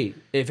 Hey,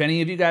 if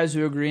any of you guys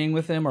who are agreeing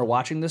with him are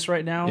watching this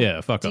right now,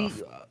 Yeah, fuck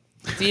off.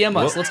 DM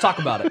us. Let's talk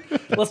about it.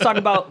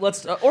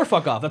 Or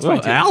fuck off. That's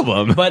fine too.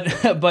 Album.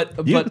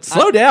 But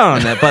Slow down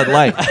on that Bud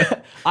Light.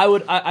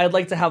 I'd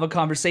like to have a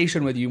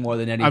conversation with you more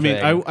than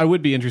anything. I mean, I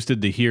would be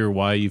interested to hear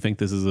why you think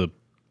this is a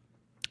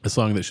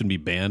song that shouldn't be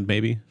banned,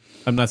 maybe.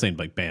 I'm not saying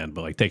like banned,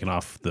 but like taken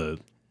off the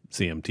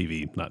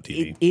CMTV, not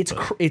TV.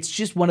 It's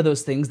just one of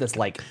those things that's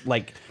like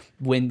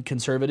when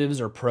conservatives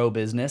are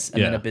pro-business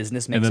and then a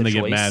business makes and then a they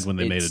choice, get mad when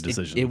they made a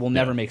decision. It will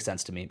never make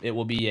sense to me. It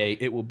will be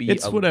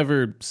It's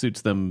whatever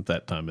suits them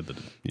that time of the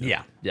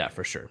Yeah,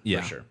 for sure.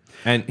 Yeah. For sure.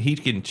 And he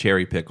can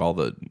cherry pick all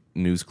the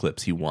news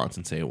clips he wants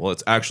and say, well,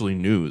 it's actually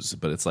news.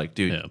 But it's like,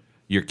 dude,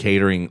 you're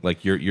catering,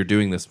 like you're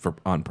doing this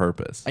on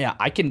purpose. Yeah,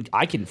 I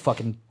can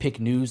fucking pick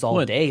news all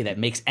What? day that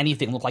makes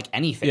anything look like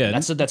anything. Yeah.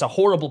 That's a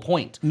horrible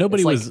point.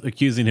 Nobody It's like- was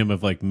accusing him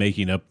of like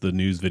making up the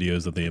news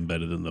videos that they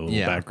embedded in the little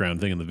Yeah.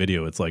 background thing in the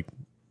video. It's like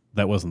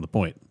that wasn't the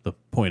point. The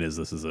point is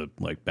this is a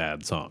like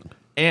bad song.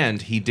 And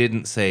he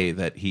didn't say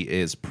that he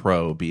is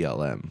pro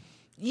BLM.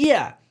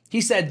 Yeah,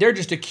 he said they're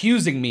just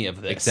accusing me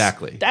of this.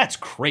 Exactly. That's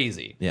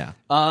crazy. Yeah.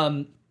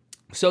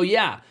 So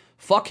yeah,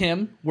 fuck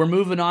him. We're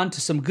moving on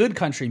to some good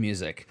country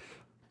music.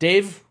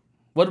 Dave,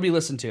 what did we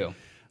listen to?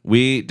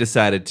 We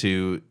decided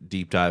to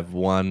deep dive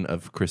one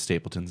of Chris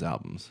Stapleton's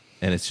albums,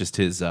 and it's just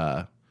his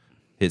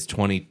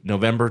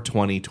November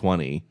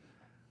 2020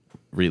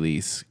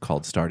 release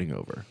called Starting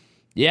Over.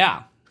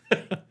 Yeah.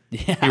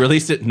 He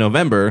released it in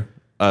November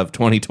of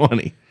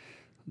 2020. It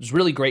was a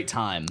really great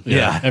time.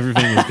 Yeah.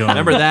 Everything was going.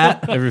 Remember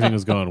that? Everything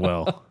was going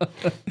well.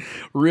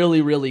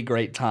 Really, really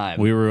great time.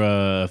 We were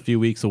a few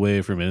weeks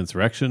away from an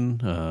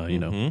insurrection. You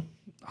know,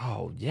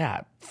 Oh,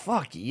 yeah.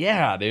 Fuck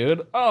yeah,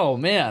 dude. Oh,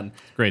 man.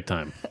 great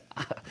time.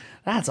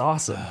 That's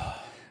awesome.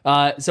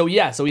 So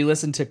we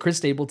listened to Chris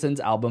Stapleton's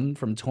album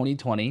from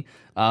 2020.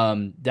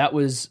 That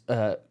was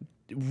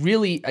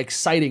really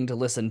exciting to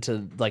listen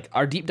to. Like,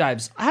 our deep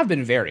dives have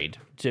been varied,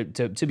 to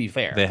be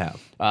fair. They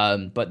have.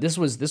 But this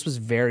was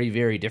very,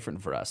 very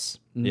different for us.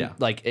 Yeah.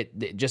 Like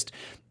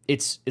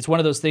it's one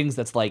of those things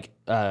that's like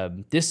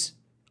this.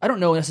 I don't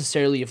know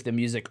necessarily if the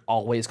music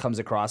always comes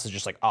across as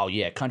just like, oh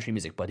yeah, country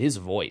music, but his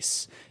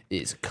voice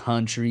is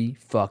country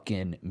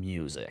fucking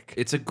music.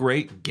 It's a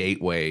great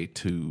gateway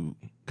to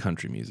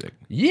country music.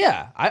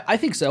 Yeah, I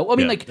think so. I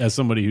mean, Yeah, like, as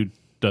somebody who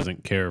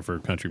doesn't care for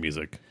country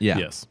music, Yeah.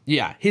 yes,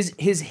 yeah, his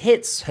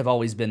hits have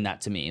always been that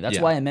to me. That's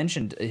Yeah. why I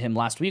mentioned him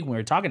last week when we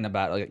were talking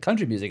about like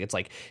country music. It's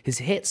like his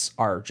hits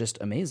are just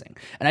amazing,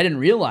 and I didn't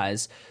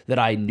realize that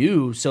I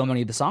knew so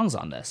many of the songs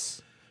on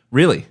this.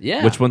 Really?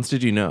 Yeah. Which ones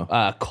did you know?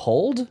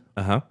 Cold.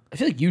 Uh-huh. I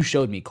feel like you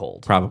showed me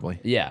Cold. Probably.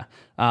 Yeah.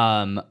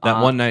 That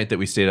one night that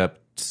we stayed up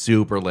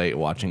super late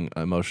watching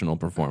emotional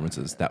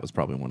performances, that was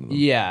probably one of them.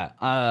 Yeah.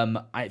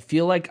 I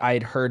feel like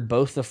I'd heard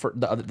both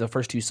the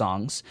first two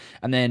songs,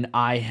 and then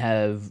I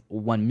have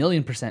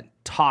 1,000,000%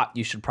 taught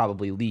You Should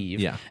Probably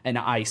Leave. Yeah. And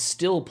I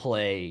still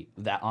play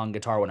that on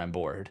guitar when I'm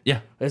bored.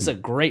 Yeah. It's a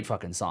great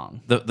fucking song.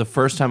 The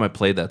first time I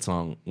played that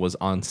song was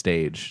on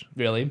stage.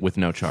 Really? With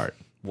no chart.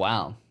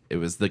 Wow. It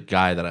was the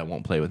guy that I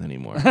won't play with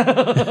anymore.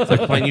 It's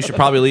like playing You Should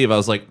Probably Leave. I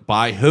was like,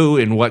 by who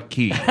and what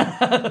key?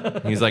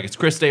 And he's like, it's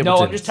Chris Stapleton.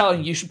 No, I'm just telling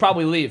you, you should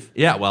probably leave.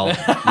 Yeah, well,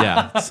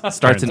 yeah. It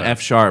starts in F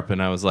sharp,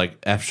 and I was like,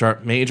 F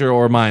sharp, major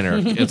or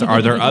minor?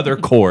 Are there other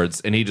chords?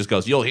 And he just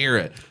goes, you'll hear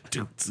it.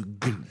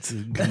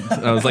 And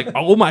I was like,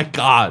 oh my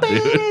God,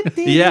 dude.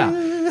 Yeah.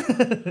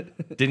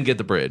 Didn't get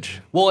the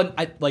bridge. Well, and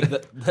I like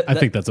I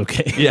think that's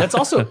okay. Yeah. it's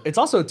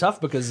also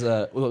tough because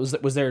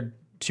was there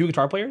two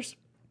guitar players?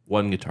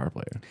 One guitar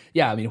player.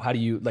 Yeah, I mean, how do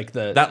you like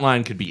the That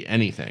line could be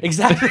anything.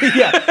 Exactly.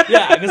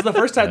 Yeah. Because the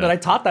first time that I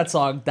taught that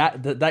song,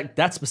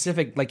 that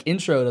specific like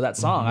intro to that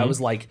song, I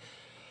was like,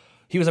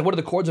 he was like, "What are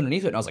the chords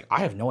underneath it?" And I was like,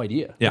 "I have no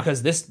idea." Yeah.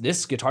 Because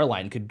this guitar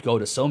line could go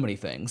to so many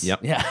things. Yep.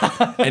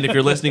 Yeah. And if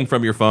you're listening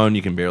from your phone,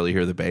 you can barely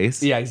hear the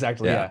bass. Yeah.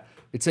 Exactly. Yeah. Yeah.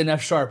 It's in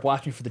F sharp.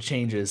 Watch me for the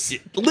changes.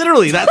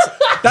 Literally, that's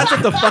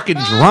what the fucking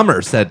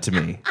drummer said to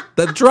me.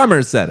 The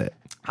drummer said it.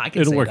 I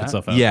can It'll say work that.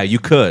 itself out. Yeah, you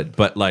could,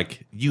 but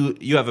like you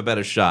have a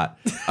better shot,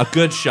 a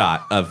good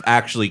shot of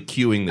actually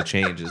cueing the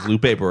changes,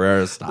 Lupe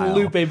Barrera style.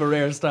 Lupe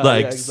Barrera style.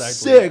 like Yeah, exactly.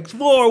 6,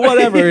 4,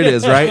 whatever it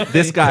is, right?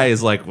 This guy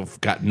is like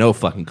got no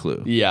fucking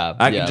clue. Yeah,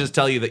 I yeah. can just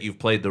tell you that you've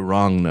played the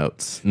wrong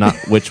notes, not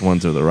which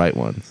ones are the right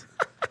ones.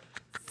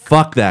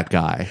 Fuck that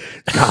guy.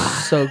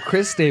 So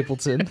Chris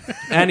Stapleton.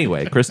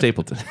 Anyway, Chris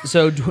Stapleton.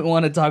 So do we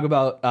want to talk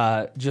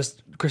about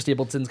just Chris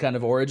Stapleton's kind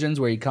of origins,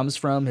 where he comes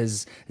from,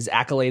 his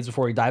accolades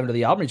before we dive into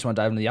the album? Or you just want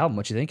to dive into the album?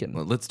 What you thinking?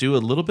 Well, let's do a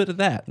little bit of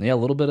that. Yeah, a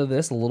little bit of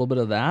this, a little bit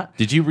of that.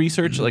 Did you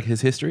research like his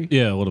history?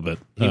 Yeah, a little bit.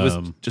 He was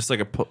just like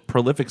a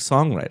prolific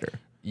songwriter.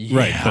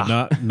 Right,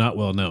 but not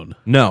well known.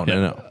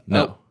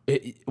 No.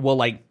 Well,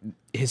 like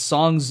his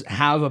songs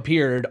have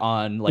appeared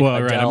on like Well,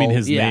 Adele. right. I mean,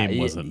 his Yeah, name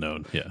yeah. wasn't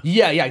known. Yeah.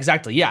 Yeah,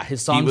 exactly. Yeah,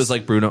 his songs. He was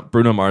like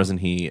Bruno Mars and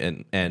he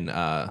and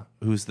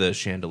who's the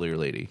chandelier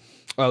lady?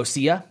 oh,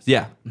 Sia.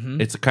 Yeah,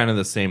 it's kind of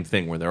the same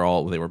thing where they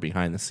were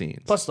behind the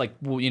scenes. Plus,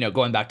 like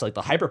going back to like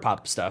the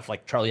hyperpop stuff,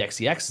 like Charlie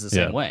XCX is the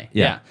same Yeah. way.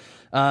 Yeah.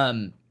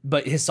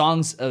 But his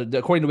songs,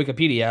 according to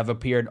Wikipedia, have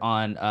appeared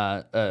on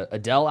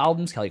Adele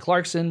albums, Kelly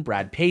Clarkson,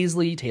 Brad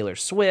Paisley, Taylor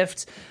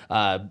Swift.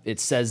 It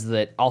says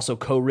that also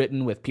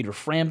co-written with Peter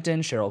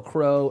Frampton, Sheryl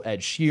Crow, Ed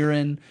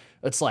Sheeran.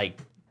 It's like,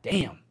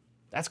 damn,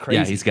 that's crazy.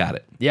 Yeah, he's got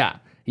it. Yeah,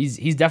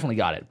 he's definitely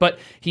got it. But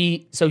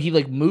he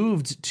like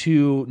moved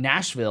to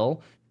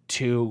Nashville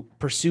to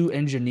pursue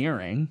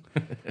engineering,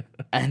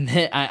 and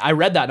then I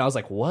read that and I was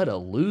like, what a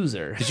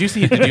loser. Did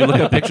you look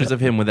up pictures of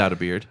him without a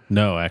beard?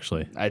 No,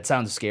 actually, It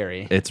sounds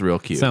scary. It's real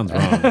cute. sounds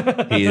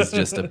wrong. He is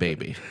just a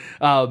baby.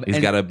 He's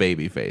got a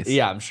baby face.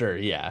 Yeah, I'm sure.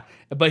 Yeah,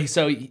 but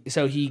so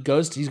he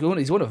goes. He's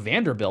going to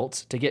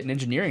Vanderbilt to get an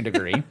engineering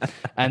degree,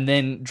 and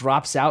then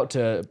drops out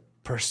to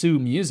pursue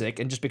music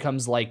and just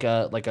becomes like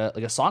a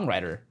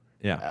songwriter.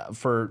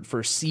 for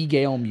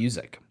Seagale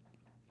Music.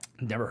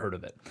 Never heard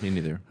of it. Me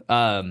neither.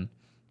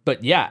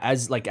 But yeah,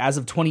 as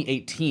of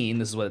 2018,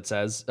 this is what it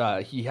says.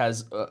 He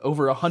has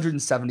over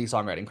 170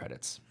 songwriting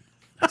credits.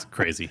 That's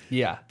crazy.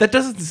 Yeah. That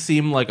doesn't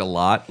seem like a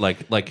lot.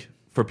 Like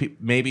for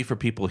maybe for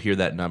people hear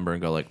that number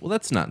and go like, well,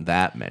 that's not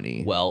that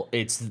many. Well,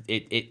 it's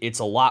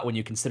a lot when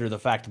you consider the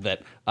fact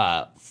that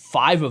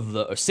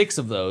 6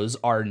 of those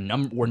were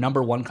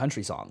number one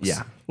country songs.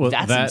 Yeah. Well,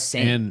 that's that,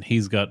 insane. and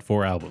he's got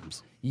 4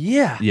 albums.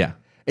 Yeah. Yeah.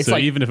 It's so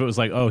like, even if it was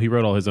like, oh, he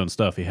wrote all his own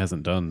stuff, he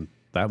hasn't done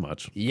that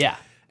much. yeah.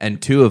 And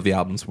 2 of the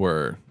albums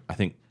were, I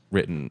think,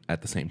 written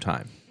at the same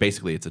time.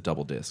 Basically, it's a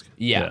double disc.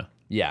 Yeah.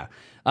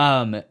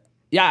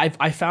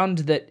 I found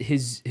that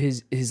his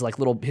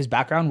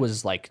background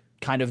was like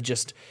kind of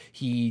just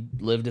he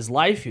lived his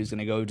life. He was going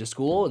to go to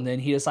school, and then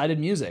he decided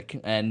music,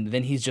 and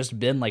then he's just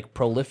been like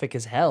prolific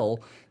as hell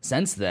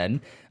since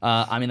then.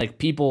 I mean, like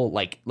people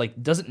like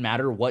doesn't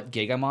matter what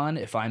gig I'm on,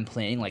 if I'm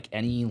playing like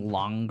any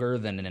longer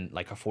than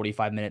like a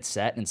 45-minute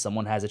set, and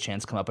someone has a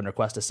chance to come up and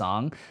request a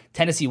song,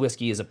 Tennessee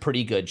Whiskey is a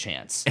pretty good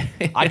chance.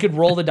 I could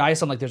roll the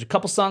dice on like there's a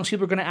couple songs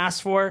people are going to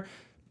ask for.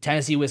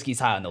 Tennessee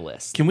Whiskey's high on the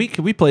list. Can we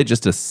play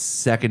just a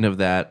second of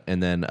that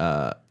and then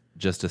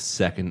just a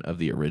second of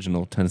the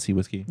original Tennessee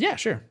Whiskey? Yeah,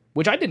 sure.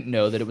 Which I didn't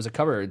know that it was a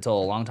cover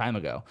until a long time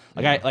ago.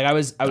 I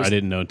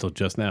didn't know until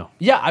just now.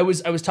 Yeah, I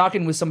was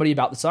talking with somebody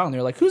about the song.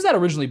 They're like, "Who's that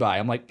originally by?"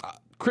 I'm like,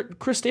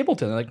 "Chris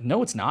Stapleton." They're like,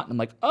 "No, it's not." And I'm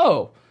like,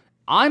 "Oh,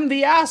 I'm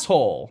the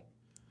asshole."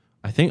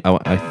 I think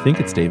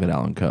it's David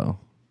Allan Coe.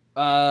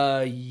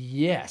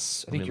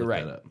 Yes, I think you're look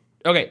right. that up.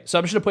 Okay, so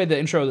I'm just gonna play the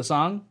intro of the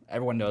song.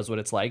 Everyone knows what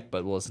it's like,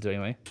 but we'll listen to it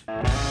anyway.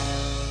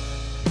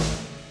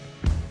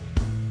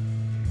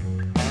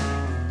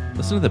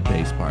 Listen to the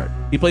bass part.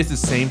 He plays the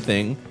same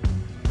thing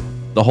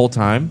the whole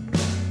time.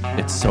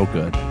 It's so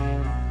good.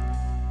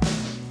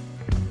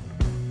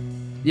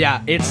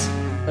 Yeah, it's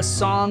a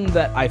song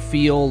that I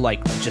feel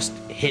like just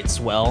hits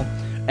well,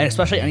 and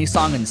especially any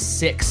song in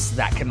 6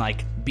 that can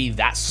like be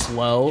that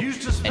slow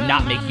and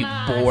not make you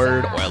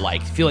bored or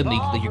like feeling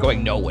like you're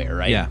going nowhere,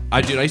 right? Yeah, I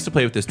used to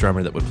play with this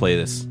drummer that would play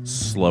this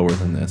slower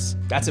than this,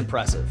 That's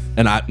impressive.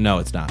 and no,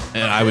 it's not.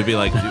 And I would be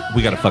like,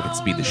 we gotta fucking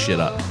speed this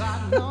shit up.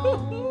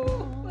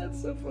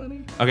 That's so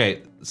funny.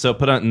 Okay, so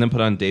put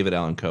on David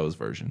Allan Coe's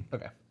version,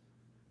 Okay.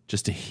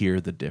 just to hear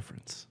the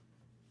difference.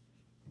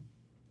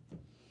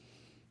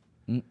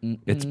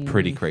 It's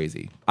pretty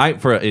crazy.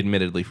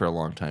 Admittedly for a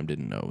long time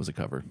didn't know it was a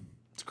cover.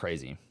 It's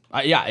crazy.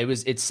 Yeah,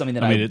 it's something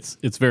that I mean,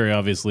 it's very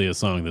obviously a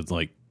song that's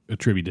like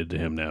attributed to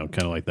him now,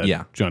 kind of like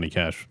that Johnny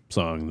Cash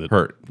song that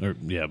Hurt. but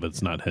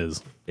it's not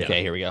his. Yeah.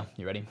 Okay, here we go.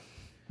 You ready?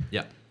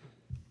 Yeah.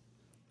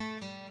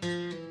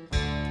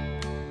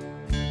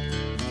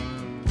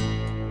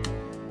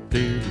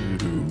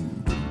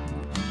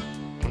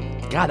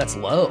 God, that's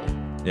low.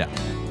 Yeah.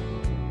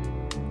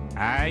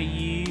 I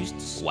used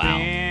to Wow.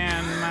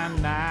 spend my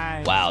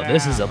nights Wow,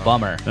 this is a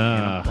bummer.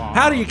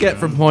 How do you get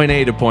from point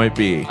A to point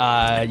B? You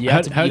how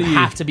do you-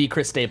 have to be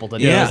Chris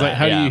Stapleton. Yeah, Yeah. it's like,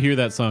 how do you hear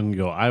that song and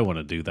go, I want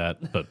to do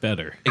that, but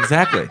better?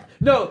 Exactly.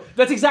 No,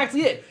 that's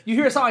exactly it. You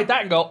hear a song like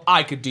that and go,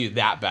 I could do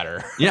that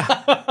better. Yeah.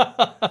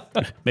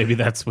 Maybe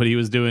that's what he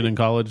was doing in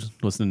college,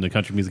 listening to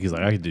country music. He's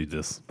like, I could do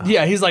this.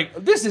 Yeah, he's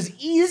like, this is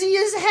easy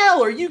as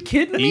hell. Are you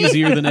kidding me?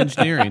 Easier than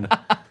engineering.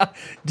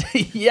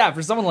 Yeah,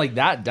 for someone like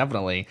that,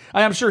 definitely.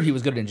 I'm sure he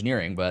was good at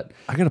engineering, but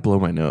I gotta blow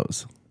my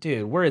nose.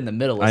 dude, we're in the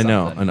middle of I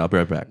know, something. and I'll be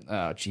right back.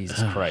 Oh,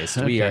 Jesus Christ.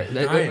 We are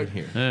Dying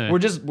here. we're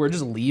just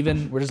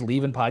leaving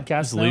podcasts.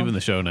 Just now. leaving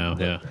the show now.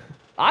 Yeah.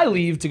 I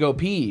leave to go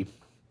pee,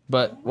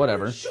 but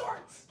whatever.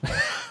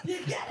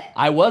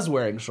 I was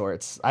wearing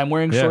shorts. I'm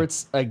wearing Yeah.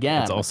 shorts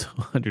again. It's also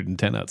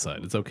 110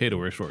 outside. It's okay to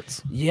wear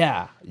shorts.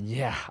 Yeah.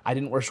 I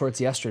didn't wear shorts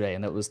yesterday,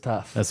 and it was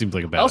tough. That seems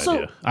like a bad Also,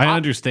 idea. I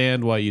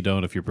understand why you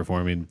don't if you're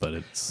performing, but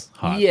it's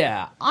hot.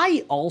 Yeah,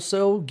 I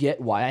also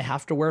get why I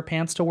have to wear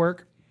pants to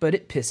work, but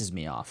it pisses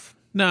me off.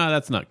 No,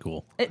 that's not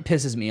cool. It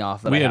pisses me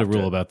off that We I had a have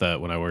rule to- about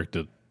that when I worked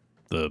at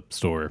the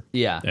store.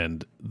 Yeah.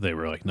 And they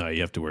were like, no,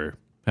 you have to wear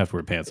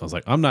pants. I was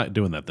like, I'm not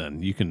doing that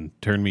then. You can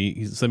send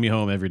me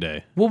home every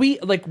day. Well, we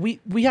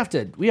have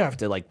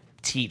to like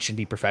teach and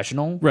be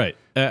professional. Right.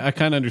 I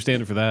kind of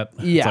understand it for that.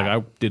 Yeah. It's like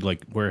I did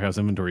like warehouse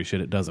inventory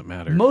shit. It doesn't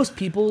matter. Most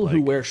people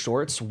who wear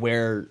shorts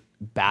wear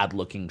bad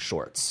looking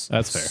shorts.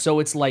 That's fair. So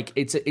it's like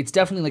it's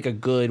definitely like a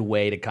good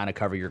way to kind of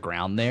cover your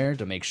ground there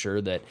to make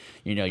sure that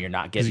you're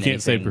not getting You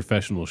can't say anything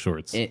professional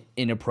shorts.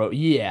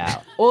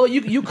 Yeah. Well,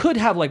 you could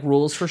have like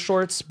rules for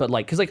shorts, but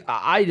like because like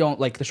I don't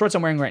like the shorts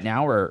I'm wearing right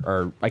now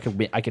are I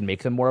can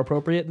make them more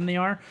appropriate than they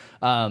are.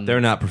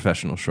 They're not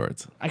professional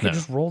shorts. I could No.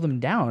 just roll them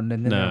down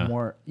and then No. they're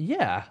more.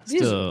 Yeah.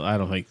 Still, I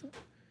don't think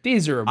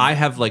These are. I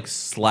have like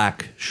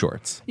slack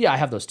shorts. Yeah, I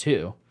have those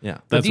too. Yeah.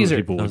 that's these what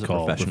are- people those would are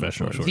call professional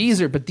professional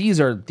shorts.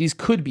 shorts. These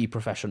could be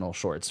professional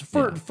shorts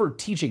for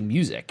teaching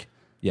music.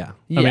 Yeah.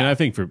 Yeah. I mean, I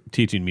think for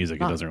teaching music,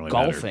 it Not doesn't really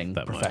golfing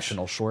matter that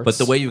professional much. shorts. But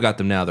the way you got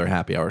them now, they're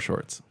happy hour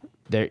shorts.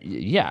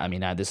 yeah, I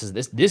mean, this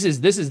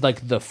is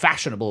like the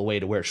fashionable way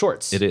to wear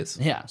shorts. It is.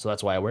 Yeah, so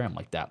that's why I wear them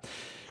like that.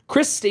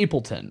 Chris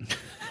Stapleton.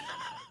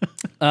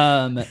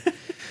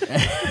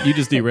 You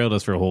just derailed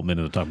us for a whole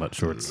minute of talking about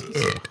shorts.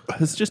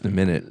 It's just a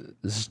minute.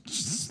 This is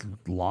just a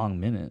long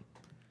minute.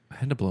 I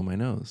had to blow my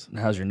nose.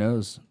 How's your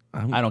nose?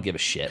 I don't give a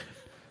shit.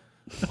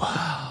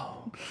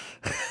 Wow.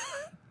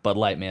 Bud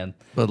Light, man.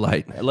 Bud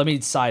Light. Let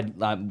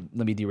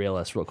me derail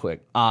us real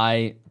quick.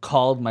 I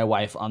called my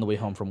wife on the way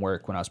home from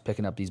work when I was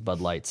picking up these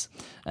Bud Lights,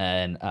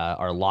 and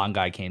our lawn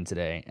guy came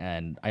today.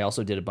 And I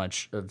also did a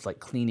bunch of like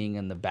cleaning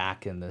in the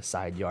back and the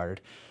side yard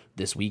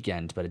this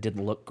weekend, but it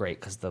didn't look great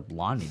because the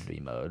lawn needed to be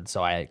mowed.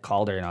 So I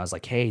called her and I was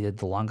like, "Hey, did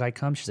the lawn guy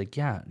come?" She's like,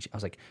 "Yeah." I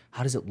was like,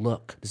 "How does it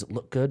look? Does it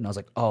look good?" And I was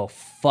like, "Oh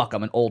fuck,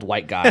 I'm an old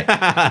white guy.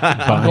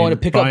 I'm going to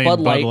pick up Bud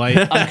Light.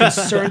 I'm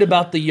concerned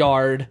about the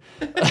yard.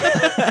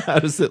 How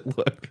does it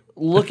look?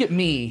 Look at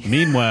me."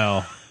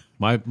 Meanwhile,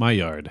 my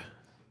yard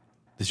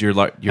Is your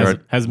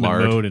yard hasn't been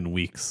lard? mowed in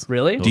weeks.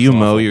 Really? Do you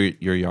mow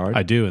your yard?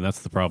 I do, and that's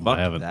the problem.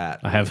 Fuck that.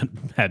 I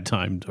haven't had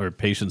time or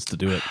patience to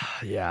do it.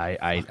 Yeah,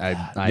 I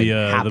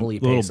The happily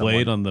pay little someone.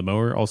 blade on the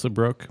mower also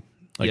broke.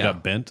 Like Yeah.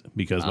 got bent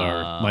because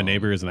my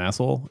neighbor is an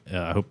asshole.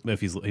 I hope if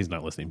he's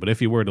not listening, but if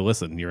he were to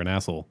listen, you're an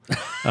asshole.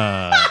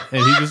 And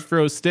he just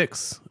throws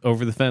sticks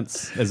over the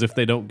fence as if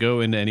they don't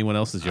go into anyone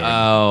else's yard.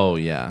 Oh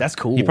yeah, That's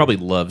cool. He probably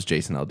loves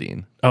Jason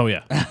Aldean. Oh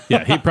yeah,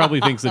 yeah. He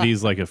probably thinks that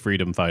he's like a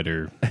freedom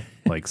fighter,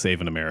 like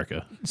saving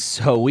America.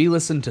 So we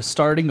listened to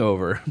 "Starting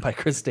Over" by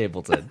Chris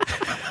Stapleton.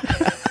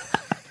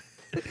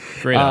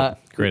 Great album.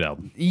 Great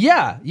album.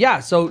 Yeah.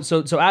 So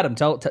Adam,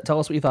 tell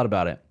us what you thought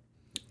about it.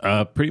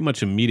 Pretty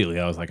much immediately,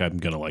 I was like, I'm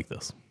gonna like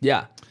this.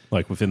 Yeah.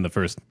 Like within the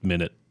first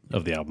minute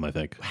of the album, I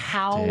think.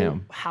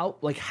 Damn. How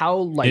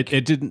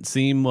It didn't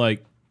seem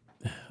like.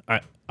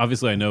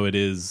 Obviously, I know it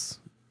is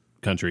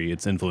country.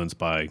 It's influenced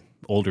by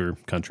older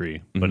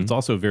country, but it's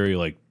also very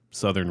like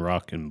southern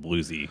rock and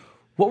bluesy.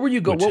 what were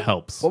you which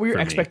helps What were your for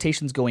me.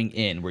 expectations going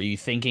in? Were you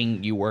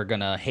thinking you were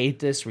gonna hate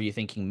this? Were you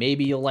thinking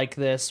maybe you'll like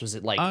this? Was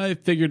it like I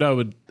figured I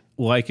would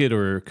like it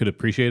or could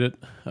appreciate it,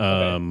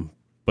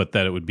 but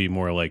that it would be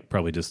more like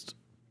probably just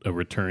a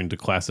return to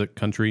classic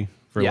country,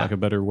 for Yeah. lack of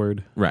a better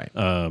word. Right.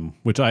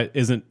 Which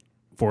isn't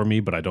for me,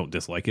 but I don't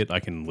dislike it. I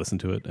can listen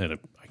to it, and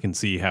I can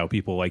see how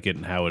people like it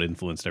and how it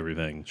influenced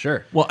everything.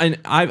 sure? Well, and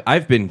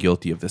I've been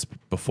guilty of this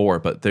before,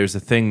 but there's a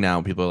thing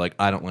now. People are like,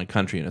 I don't like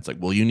country, and it's like,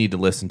 well, you need to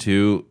listen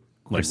to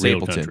Like Chris real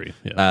Stapleton, country,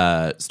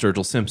 yeah.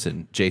 Sturgill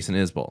Simpson, Jason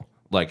Isbell,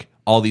 like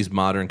all these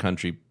modern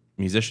country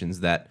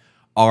musicians that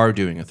are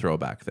doing a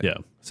throwback thing. Yeah.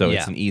 So Yeah.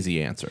 it's an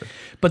easy answer.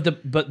 But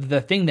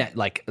the thing that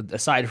like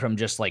aside from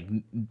just like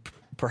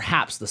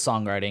perhaps the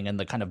songwriting and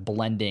the kind of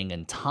blending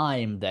and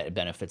time that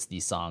benefits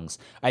these songs,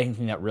 I think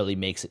that really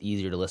makes it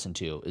easier to listen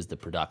to is the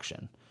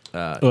production.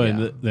 And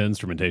the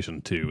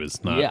instrumentation too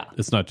is not. Yeah.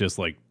 It's not just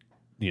like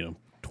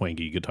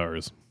twangy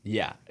guitars.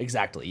 Yeah,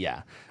 exactly.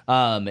 Yeah.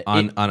 On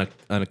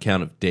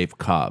account of Dave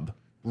Cobb.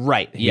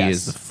 Right. He yes.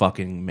 is the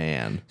fucking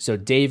man. So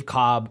Dave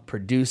Cobb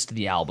produced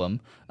the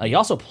album. He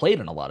also played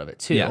in a lot of it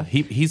too. Yeah,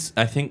 he's.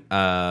 I think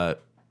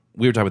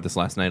we were talking about this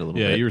last night a little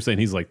Yeah, bit. you were saying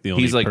he's like the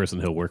only He's like person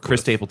he'll work Chris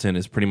with. Stapleton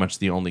is pretty much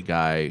the only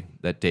guy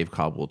that Dave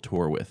Cobb will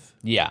tour with.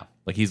 Yeah.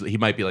 Like he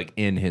might be like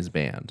in his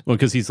band. Well,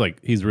 because he's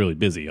really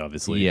busy,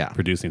 obviously, Yeah.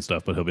 producing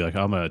stuff. But he'll be like,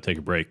 I'm gonna take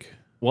a break.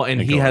 Well,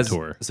 and and he go on has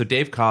tour. so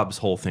Dave Cobb's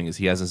whole thing is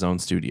he has his own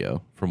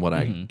studio, from what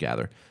I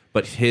gather.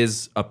 But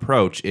his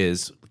approach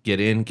is get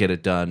in, get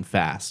it done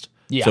fast.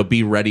 Yeah. So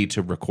be ready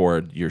to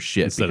record your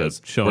shit Instead because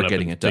of showing we're up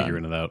getting and it done.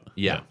 figuring it out.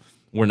 Yeah.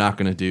 We're not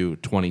going to do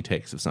 20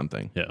 takes of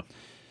something. Yeah.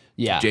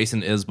 Yeah.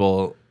 Jason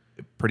Isbell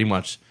pretty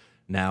much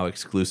now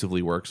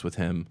exclusively works with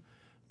him.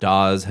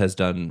 Dawes has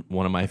done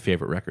one of my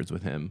favorite records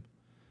with him,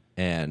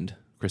 and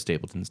Chris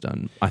Stapleton's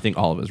done, I think,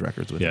 all of his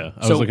records with him.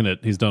 Yeah. I was looking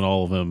at, he's done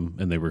all of them,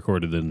 and they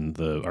recorded in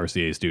the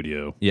RCA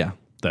studio. Yeah.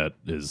 That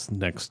is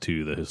next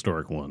to the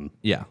historic one.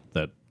 Yeah.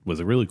 That was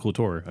a really cool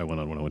tour I went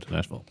on when I went to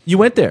Nashville. You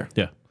went there?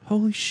 Yeah.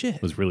 Holy shit.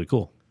 It was really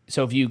cool.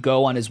 So if you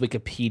go on his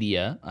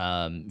Wikipedia,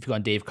 if you go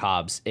on Dave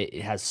Cobb's,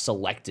 it has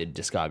selected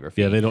discography.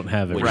 Yeah, they don't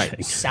have which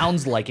everything.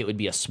 sounds like it would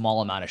be a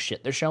small amount of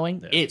shit they're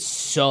showing. It's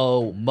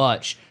so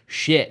much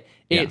shit.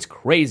 It's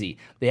crazy.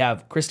 They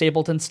have Chris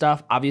Stapleton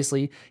stuff.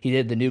 Obviously, he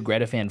did the new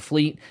Greta Van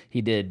Fleet.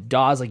 He did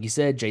Dawes, like you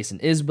said, Jason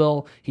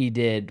Isbell. He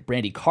did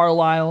Brandy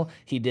Carlisle.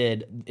 He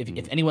did,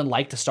 if anyone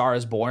liked A Star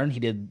Is Born, he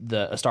did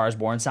the A Star Is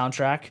Born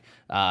soundtrack,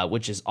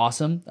 which is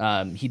awesome.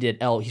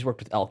 He's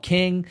worked with Elle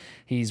King.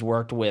 He's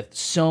worked with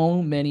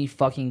so many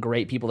fucking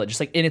great people that just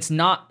like, and it's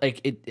not like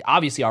it.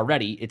 Obviously,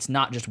 already it's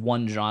not just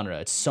one genre.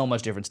 It's so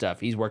much different stuff.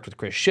 He's worked with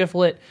Chris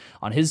Shiflett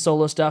on his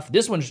solo stuff.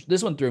 This one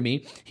threw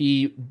me.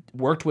 He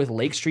worked with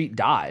Lake Street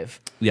Dive.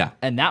 Yeah.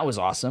 And that was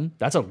awesome.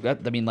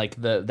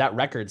 That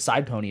record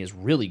Side Pony is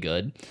really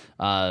good.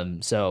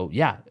 So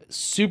yeah,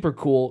 super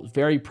cool,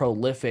 very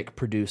prolific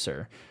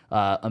producer.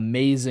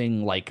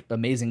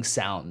 Amazing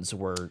sounds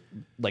were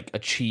like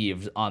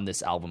achieved on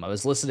this album. I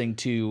was listening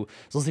to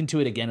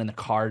it again in the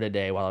car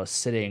today while I was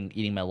sitting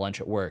eating my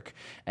lunch at work,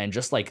 and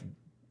just like,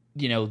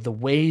 the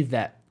way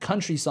that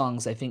country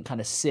songs I think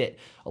kind of sit,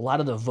 a lot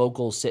of the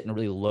vocals sit in a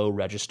really low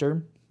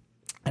register.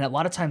 And a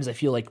lot of times I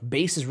feel like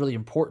bass is really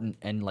important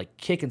and like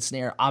kick and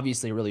snare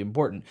obviously are really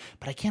important,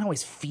 but I can't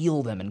always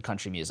feel them in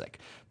country music.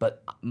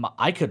 But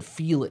I could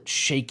feel it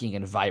shaking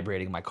and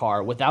vibrating in my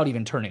car without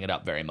even turning it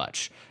up very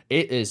much.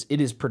 It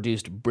is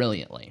produced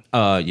brilliantly.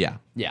 Yeah.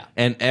 Yeah.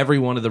 And every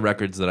one of the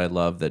records that I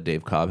love that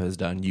Dave Cobb has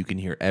done, you can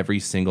hear every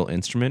single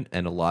instrument,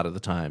 and a lot of the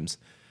times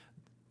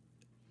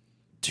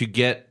to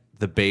get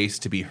the bass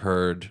to be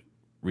heard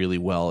really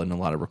well in a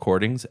lot of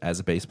recordings as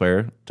a bass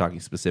player, talking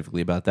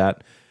specifically about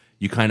that,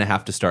 you kind of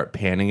have to start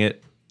panning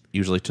it,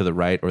 usually to the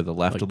right or the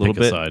left Like a little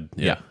pick a bit. side,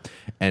 yeah.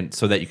 And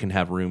so that you can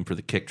have room for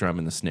the kick drum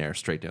and the snare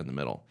straight down the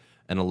middle.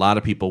 And a lot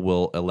of people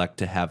will elect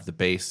to have the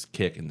bass,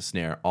 kick, and the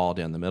snare all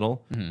down the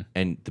middle,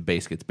 and the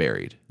bass gets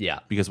buried. Yeah.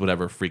 Because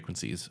whatever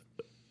frequencies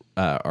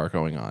are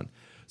going on.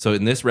 So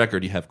in this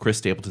record, you have Chris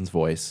Stapleton's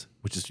voice,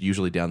 which is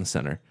usually down the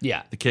center.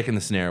 Yeah. The kick and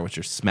the snare, which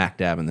are smack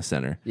dab in the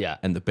center. Yeah.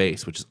 And the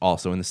bass, which is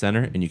also in the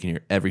center, and you can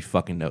hear every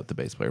fucking note the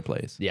bass player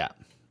plays. Yeah.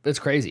 It's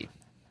crazy.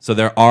 So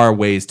there are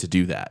ways to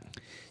do that.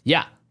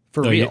 Yeah.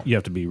 For No, real. you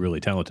have to be really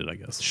talented, I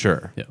guess.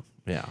 Sure. Yeah.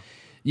 Yeah.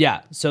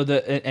 Yeah, so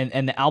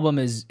the album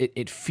is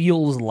it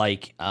feels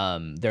like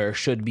there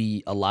should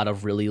be a lot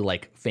of really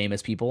like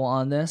famous people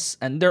on this,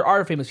 and there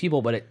are famous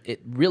people, but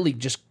it really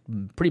just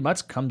pretty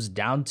much comes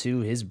down to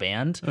his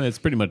band. I mean, it's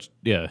pretty much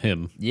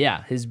him.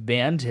 Yeah, his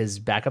band, his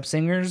backup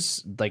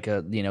singers, like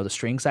the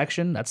string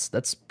section.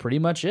 That's pretty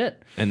much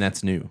it. And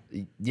that's new.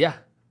 Yeah,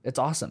 it's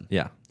awesome.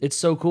 Yeah. It's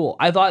so cool.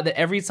 I thought that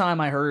every time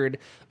I heard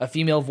a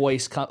female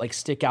voice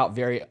stick out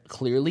very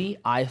clearly,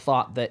 I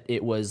thought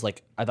it was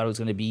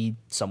going to be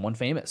someone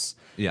famous.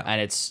 Yeah.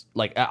 And it's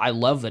like, I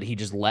love that he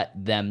just let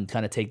them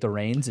kind of take the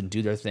reins and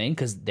do their thing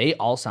because they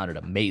all sounded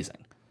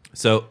amazing.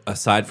 So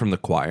aside from the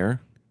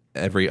choir,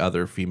 every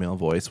other female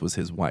voice was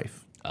his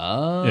wife.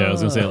 Oh. Yeah, I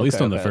was gonna say at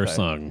least on the first okay.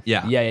 song.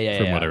 Yeah. Yeah.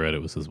 From what I read,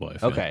 it was his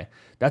wife. Okay.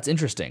 That's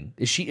interesting.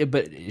 Is she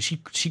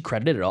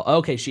credited at all?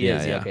 Okay, she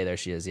is. Yeah. Okay, there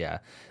she is. Yeah.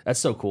 That's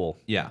so cool.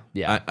 Yeah.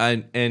 Yeah.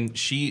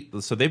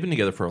 So they've been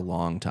together for a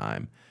long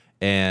time.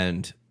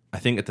 And I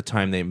think at the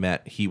time they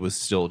met, he was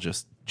still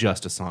just a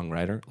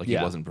songwriter. Like he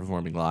Yeah. wasn't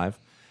performing live.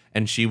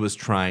 And she was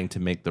trying to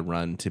make the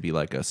run to be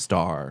like a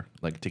star,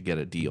 like to get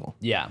a deal.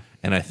 Yeah.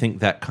 And I think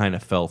that kind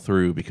of fell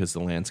through because the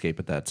landscape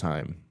at that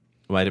time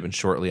might have been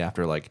shortly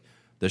after like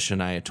the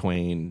Shania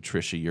Twain,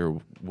 Trisha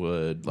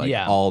Yearwood, like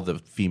Yeah. all the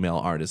female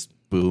artists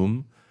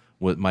boom,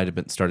 what might have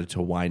been started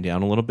to wind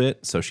down a little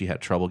bit. So she had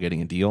trouble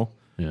getting a deal.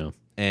 Yeah.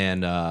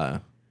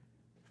 And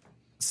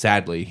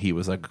sadly, he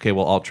was like, okay,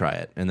 well, I'll try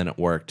it. And then it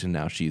worked. And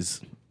now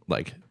she's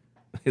like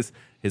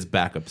his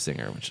backup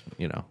singer, which,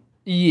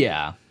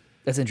 Yeah.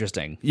 That's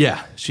interesting.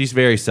 Yeah, she's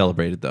very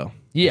celebrated, though.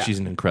 Yeah. She's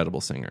an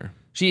incredible singer.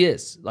 She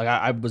is. Like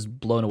I was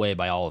blown away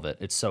by all of it.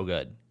 It's so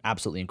good.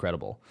 Absolutely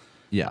incredible.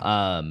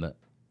 Yeah.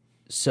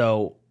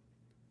 So,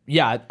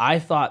 yeah, I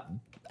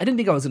didn't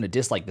think I was going to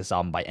dislike this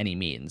album by any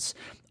means.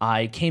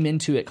 I came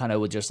into it kind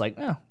of with just like,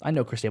 I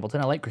know Chris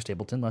Stapleton. I like Chris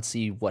Stapleton. Let's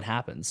see what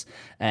happens.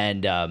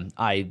 And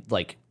I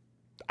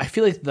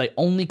feel like the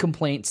only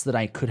complaints that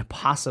I could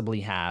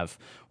possibly have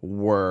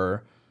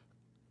were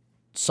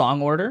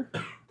song order.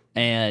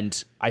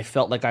 And I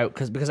felt like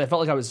because I felt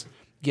like I was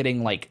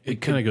getting like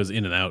It kind of goes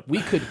in and out. we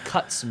could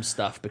cut some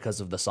stuff because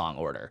of the song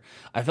order.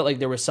 I felt like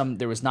there was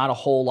not a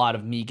whole lot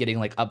of me getting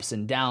like ups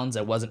and downs.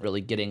 I wasn't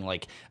really getting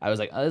like, I was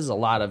like, oh, this is a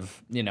lot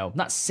of,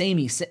 not same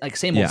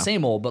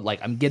old, but like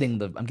I'm getting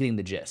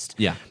the gist.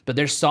 Yeah. But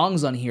there's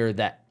songs on here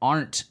that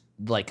aren't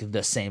like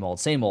the same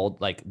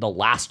old, like the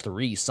last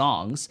 3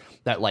 songs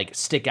that like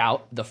stick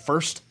out. The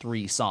first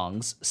 3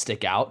 songs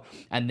stick out,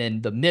 and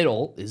then the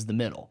middle is the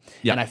middle.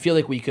 Yeah. And I feel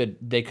like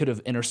they could have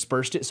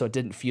interspersed it so it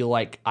didn't feel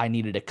like I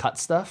needed to cut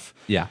stuff.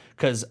 Yeah.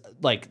 Because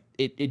like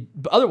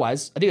but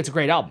otherwise, I think it's a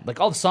great album. Like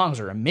all the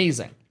songs are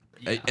amazing.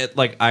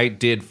 I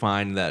did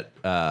find that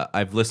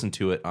I've listened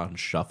to it on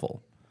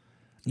shuffle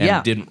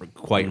and didn't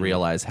quite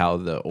realize how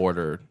the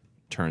order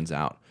turns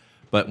out.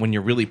 But when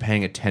you're really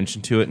paying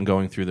attention to it and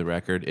going through the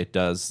record,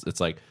 it's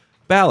like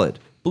ballad,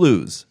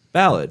 blues,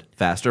 ballad,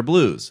 faster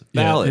blues,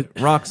 ballad,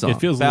 rock song.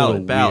 It feels ballad, a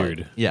little ballad.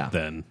 weird. Yeah.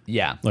 Then.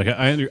 Yeah. Like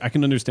I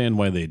can understand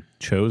why they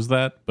chose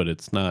that, but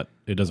it's not.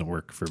 It doesn't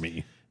work for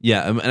me.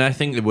 Yeah, and I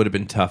think it would have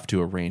been tough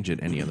to arrange it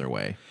any other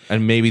way.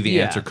 And maybe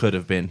the answer could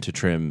have been to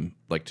trim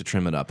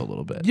it up a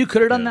little bit. You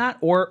could have done that,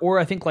 or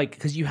I think like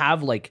because you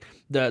have like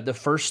the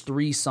first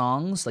 3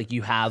 songs, like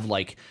you have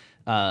like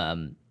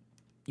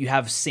you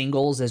have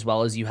singles as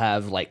well as you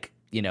have like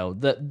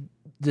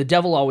the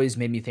Devil Always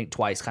Made Me Think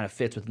Twice kind of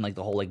fits within like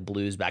the whole like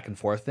blues back and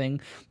forth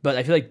thing. But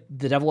I feel like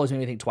The Devil Always Made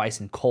Me Think Twice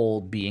and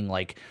Cold being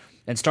like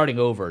and Starting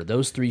Over,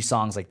 those 3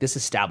 songs, like this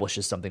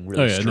establishes something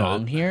really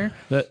strong here.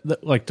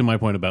 That like to my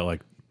point about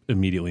like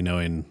immediately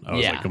knowing I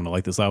was like I'm gonna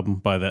like this album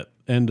by that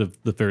end of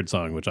the 3rd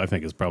song, which I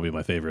think is probably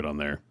my favorite on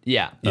there.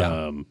 Yeah.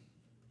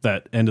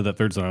 That end of that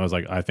 3rd song, I was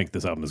like, I think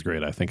this album is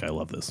great. I think I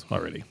love this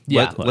already.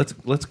 Yeah. Let's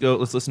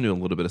listen to a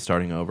little bit of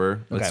Starting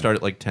Over. Let's start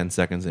at like 10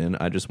 seconds in.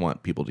 I just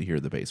want people to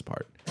hear the bass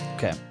part.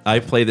 Okay. I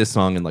play this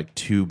song in like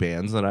 2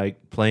 bands that I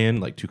play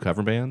in, like 2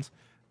 cover bands,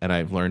 and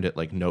I've learned it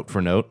like note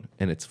for note,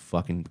 and it's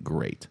fucking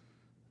great.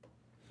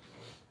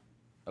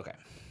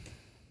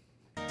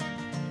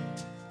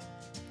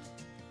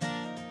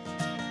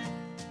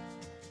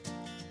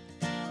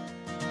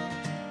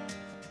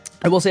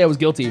 I will say I was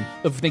guilty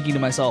of thinking to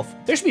myself,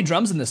 there should be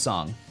drums in this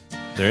song.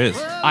 There is.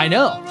 I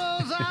know.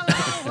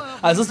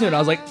 I was listening to it. I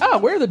was like, oh,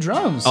 where are the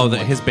drums? Oh,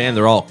 his band,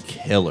 they're all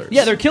killers.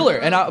 Yeah, they're killer.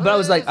 But I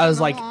was like, I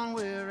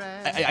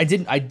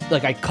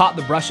caught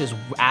the brushes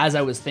as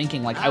I was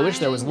thinking, like, I wish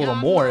there was a little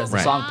more as the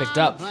Right. song picked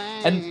up.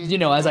 And,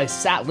 as I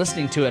sat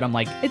listening to it, I'm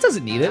like, it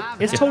doesn't need it.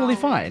 It's totally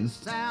fine.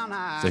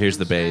 So here's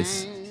the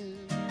bass.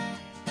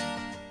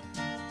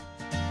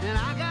 And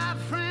I got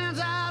friends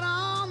out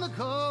on the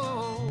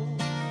coast.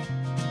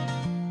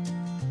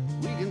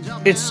 We can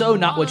jump It's so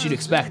not what you'd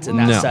expect in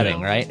that No.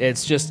 setting, right?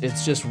 It's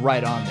just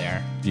right on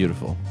there.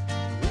 Beautiful.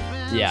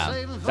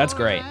 Yeah, that's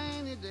great.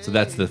 So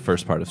that's the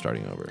first part of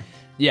starting over.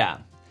 Yeah.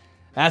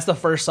 That's the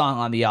first song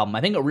on the album.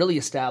 I think it really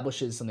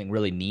establishes something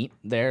really neat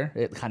there.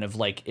 It kind of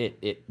like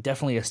it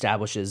definitely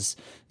establishes,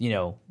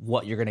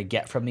 what you're going to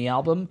get from the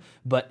album,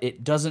 but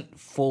it doesn't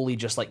fully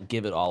just like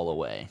give it all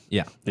away.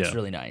 Yeah. It's Yeah.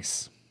 really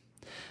nice.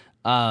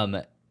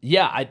 I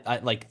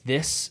like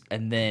this,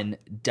 and then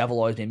Devil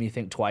Always Made Me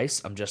Think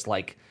Twice. I'm just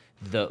like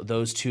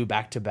those two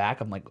back to back.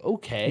 I'm like,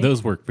 okay.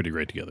 Those work pretty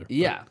great together.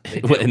 Yeah.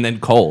 they do. And then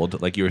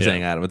Cold, like you were Yeah.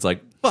 saying, Adam. It's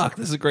like, fuck,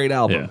 this is a great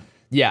album.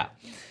 Yeah.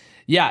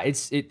 Yeah,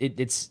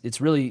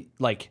 it's really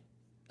like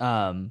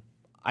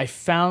I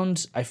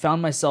found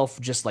myself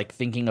just like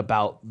thinking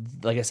about,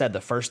 like I said,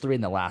 the first three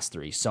and the last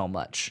three so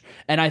much.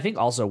 And I think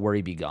also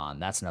Worry Be Gone,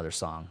 that's another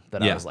song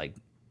that I Yeah. was like,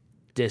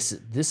 this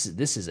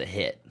is a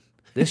hit.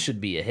 This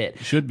should be a hit.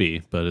 Should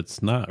be, but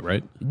it's not,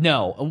 right?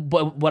 No,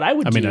 but what I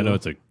would I mean, do, I know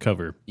it's a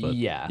cover, but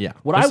yeah. Yeah.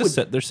 What I would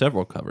There's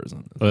several covers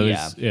on this. well,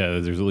 Yeah.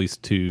 there's at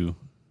least two.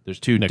 There's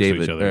two next to each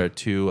David, other. or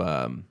two,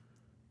 I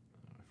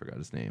forgot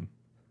his name.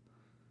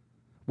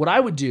 What I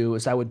would do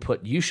is I would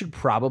put You Should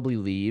Probably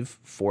Leave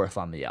fourth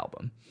on the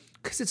album,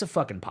 because it's a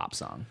fucking pop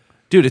song.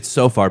 Dude, it's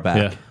so far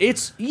back.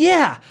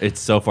 Yeah. It's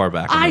so far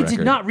back. On the I record.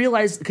 did not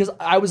realize, because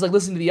I was like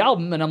listening to the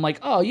album and I'm like,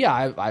 oh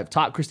yeah, I've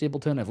taught Chris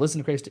Stapleton, I've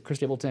listened to Chris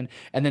Stapleton,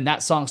 and then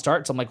that song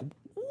starts. I'm like,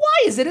 why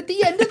is it at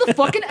the end of the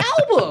fucking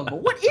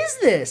album? What is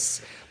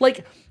this?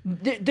 Like,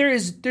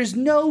 there's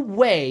no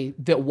way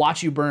that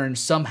Watch You Burn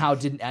somehow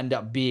didn't end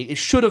up being. It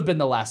should have been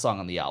the last song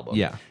on the album.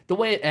 Yeah. The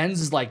way it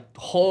ends is like,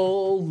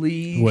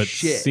 holy What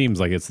shit. seems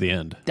like it's the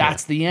end.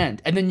 That's the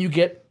end, and then you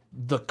get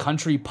the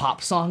country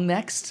pop song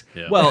next.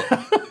 Yeah. Well,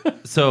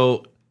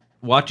 so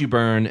Watch You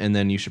Burn, and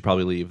then You Should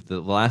Probably Leave. The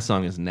last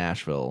song is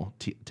Nashville,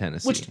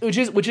 Tennessee.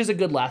 Which is a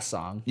good last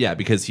song. Yeah,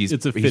 because he's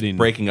It's a fitting-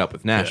 breaking up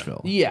with Nashville.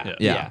 Yeah.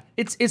 Yeah.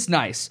 It's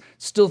nice.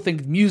 Still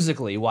think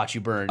musically, Watch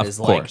You Burn Of is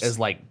course.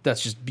 like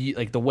that's just be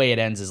like the way it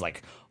ends is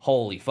like,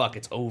 holy fuck,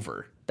 it's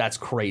over. That's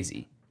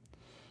crazy.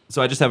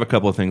 So I just have a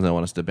couple of things I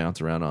want us to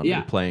bounce around on. Yeah.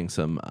 We're playing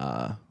some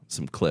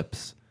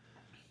clips.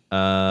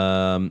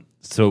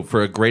 So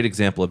for a great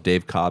example of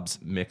Dave Cobb's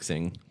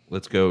mixing,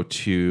 let's go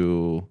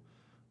to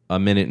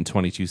 1 minute and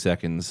 22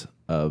 seconds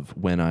of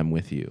When I'm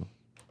With You.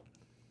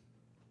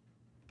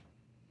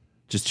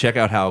 Just check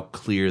out how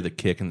clear the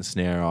kick and the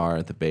snare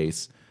are, the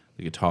bass,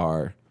 the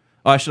guitar.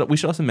 Oh, we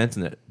should also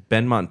mention that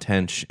Ben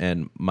Montench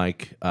and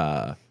Mike,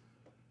 God,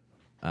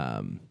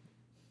 I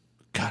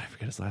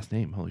forget his last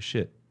name. Holy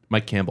shit.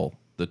 Mike Campbell,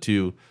 the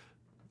two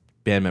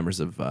band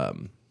members of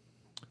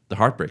the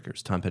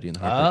Heartbreakers, Tom Petty and the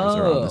Heartbreakers,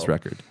 are on this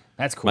record.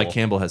 That's cool. Mike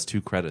Campbell has 2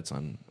 credits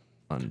on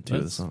 2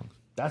 of the songs.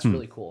 That's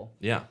really cool.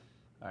 Yeah.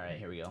 All right,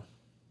 here we go.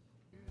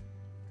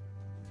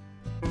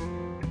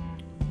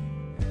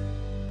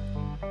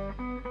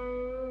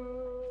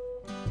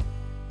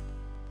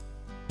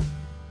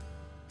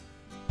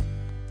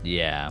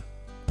 Yeah.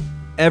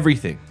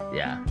 Everything.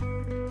 Yeah.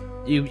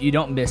 You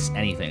don't miss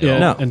anything. Yeah,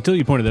 No. until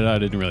you pointed it out, I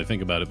didn't really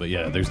think about it. But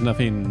yeah, there's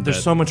nothing.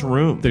 There's so much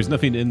room. There's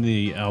nothing in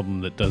the album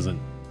that doesn't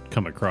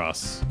come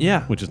across.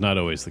 Yeah. which is not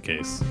always the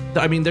case.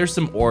 I mean, there's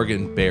some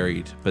organ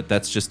buried, but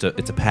that's just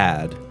it's a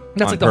pad.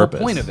 That's on like the whole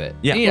purpose. point of it.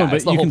 Yeah. Yeah. Well,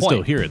 it's but the you whole can still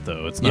point. hear it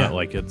though. It's Yeah. not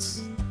like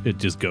it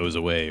just goes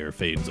away or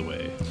fades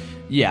away.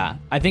 Yeah,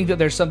 I think that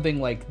there's something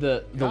like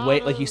the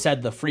way, like you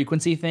said, the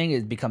frequency thing,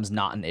 it becomes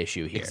not an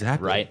issue here.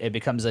 Exactly. Right? It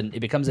becomes a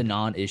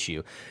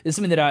non-issue. It's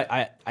something that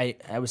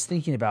I was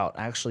thinking about,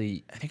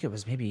 actually. I think it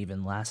was maybe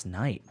even last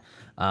night.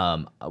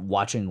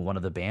 Watching one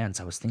of the bands,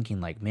 I was thinking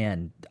like,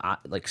 man,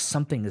 like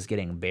something is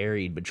getting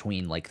buried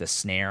between like the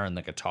snare and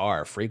the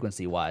guitar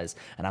frequency wise,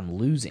 and I'm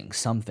losing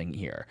something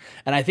here.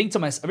 And I think to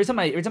myself, every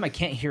time I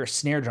can't hear a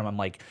snare drum, I'm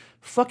like,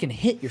 fucking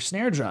hit your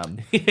snare drum,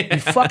 you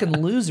fucking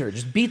loser,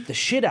 just beat the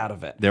shit out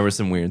of it. There were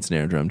some weird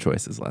snare drum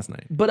choices last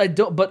night. But I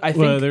don't. But I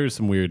think. Well, there's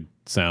some weird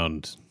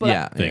sound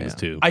Yeah. things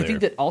too. I there. think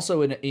that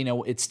also,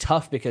 it's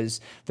tough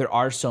because there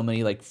are so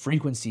many like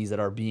frequencies that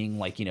are being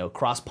like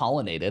cross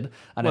pollinated,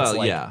 and Well, it's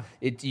like, yeah.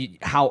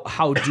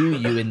 how do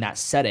you in that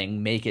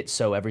setting make it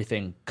so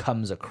everything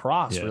comes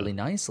across Yeah. really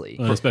nicely?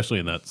 Well, especially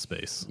in that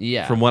space.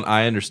 Yeah, From what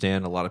I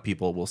understand, a lot of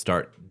people will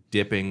start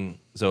dipping.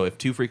 So if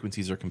 2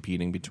 frequencies are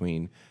competing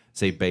between,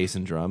 say, bass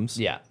and drums,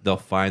 Yeah. they'll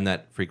find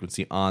that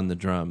frequency on the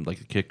drum, like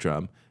the kick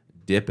drum,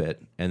 dip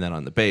it, and then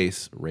on the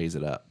bass, raise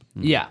it up.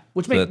 Yeah,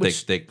 which So that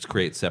makes they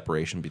create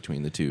separation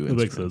between the two That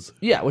makes instruments. sense.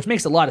 yeah, which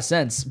makes a lot of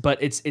sense. But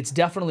it's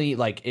definitely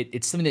like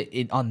it's something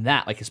that on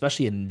that, like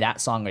especially in that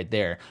song right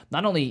there.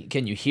 Not only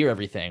can you hear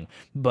everything,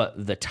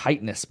 but the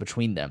tightness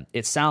between them.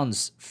 It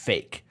sounds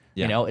fake.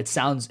 Yeah. You know, it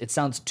sounds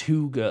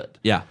too good.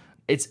 Yeah.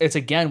 It's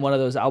again one of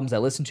those albums I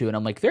listen to, and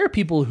I'm like, there are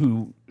people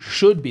who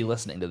should be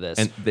listening to this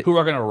And who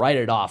are going to write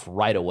it off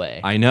right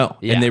away. I know.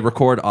 Yeah. And they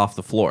record off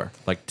the floor,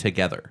 like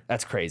together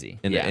That's crazy.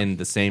 in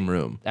the same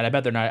room. And I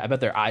bet they're not. I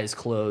bet their eyes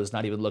closed,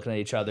 not even looking at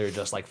each other,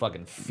 just like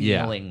fucking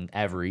feeling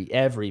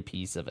every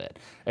piece of it.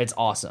 It's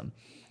awesome.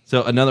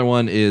 So another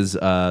one is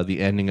the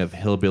ending of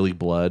Hillbilly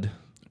Blood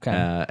Okay.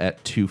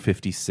 at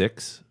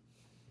 2:56.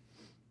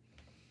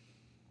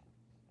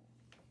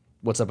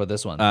 What's up with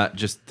this one?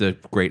 Just the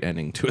great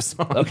ending to a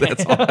song.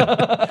 That's all.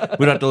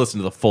 We don't have to listen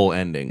to the full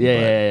ending. but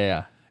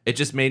yeah. It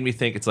just made me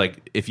think. It's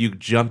like if you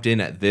jumped in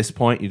at this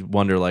point, you'd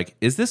wonder like,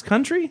 is this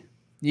country?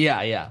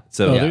 Yeah.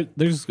 So Oh,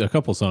 there's a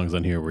couple songs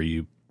on here where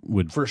you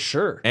would For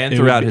sure. and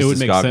throughout his it would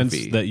make sense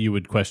discography, that you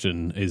would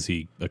question, is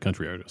he a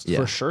country artist? Yeah.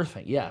 For sure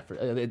thing. Yeah.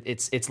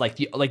 It's like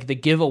the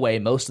giveaway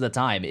most of the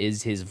time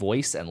is his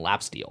voice and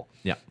lap steel.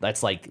 Yeah.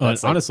 That's like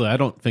Honestly, I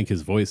don't think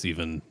his voice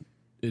even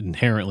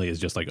inherently is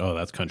just like, oh,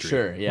 that's country.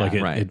 Sure, yeah. Like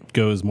Right. it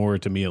goes more,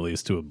 to me at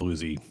least, to a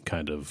bluesy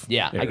kind of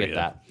yeah, I get area.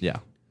 that. yeah.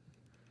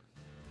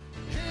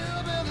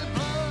 Hillbilly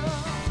blood.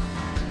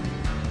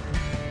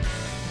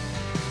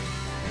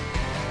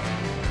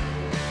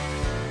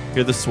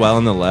 Hear the swell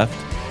on the left.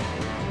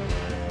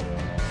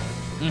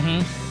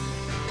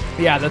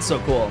 Yeah, that's so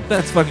cool.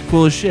 That's fucking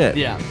cool as shit.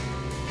 Yeah.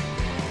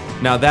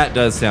 Now that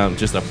does sound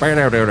just a.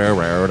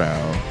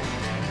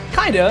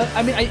 Kinda.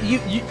 I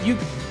mean,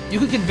 you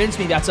could convince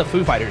me that's a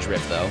Foo Fighters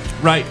riff though.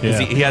 Right, because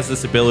Yeah. he has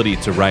this ability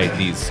to write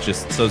these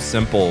just so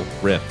simple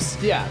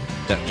riffs Yeah.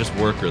 that just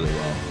work really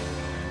well.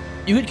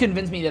 You could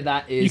convince me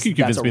that is You could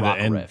convince that's a me the rock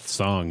end riff.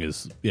 song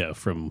is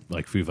from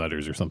like Foo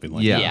Fighters or something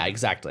like Yeah. that. Yeah,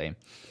 exactly.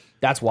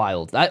 That's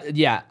wild. I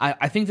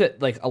think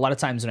that like a lot of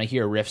times when I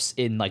hear riffs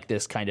in like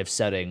this kind of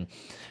setting,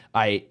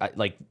 I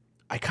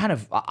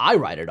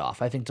write it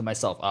off. I think to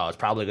myself, oh, it's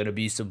probably going to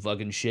be some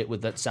fucking shit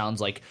with that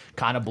sounds like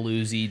kind of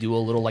bluesy, do a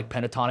little like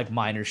pentatonic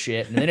minor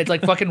shit, and then it's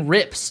like fucking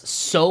rips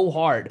so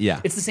hard. Yeah.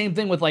 It's the same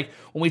thing with like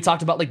when we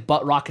talked about like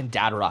butt rock and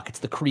dad rock. It's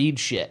the Creed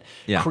shit.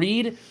 Yeah.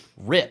 Creed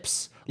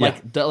rips. Yeah.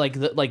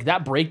 Like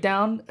that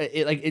breakdown,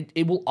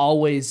 it will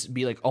always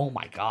be like, oh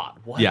my god,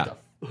 what Yeah. the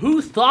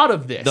who thought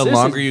of this? The This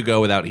longer is- you go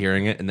without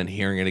hearing it and then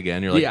hearing it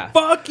again, you're like, Yeah.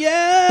 fuck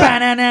yeah!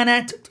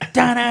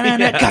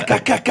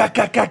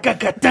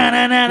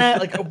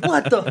 Like,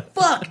 what the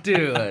fuck,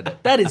 dude?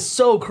 That is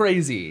so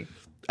crazy.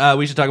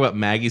 We should talk about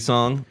Maggie's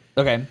song.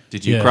 Okay.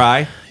 Did you Yeah.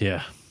 cry?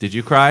 Yeah. Did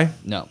you cry?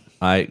 No.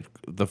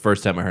 The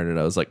first time I heard it,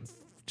 I was like,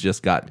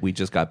 we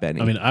just got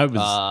Benny. I mean, I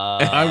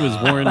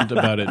was warned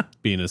about it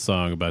being a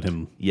song about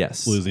him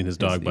Yes. losing his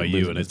dog by you,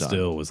 losing and his it dog.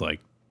 still was like,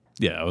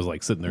 yeah, I was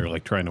like sitting there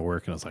like trying to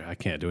work, and I was like, I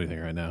can't do anything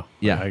right now. Like,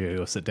 Yeah. I gotta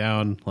go sit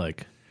down.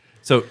 Like,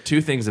 So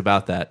two things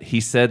about that. He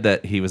said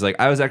that he was like,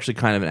 I was actually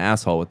kind of an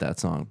asshole with that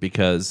song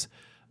because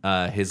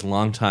his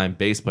longtime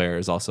bass player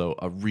is also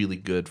a really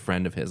good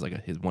friend of his, like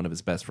one of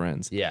his best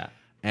friends. Yeah.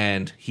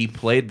 And he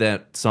played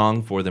that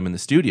song for them in the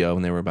studio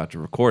when they were about to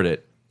record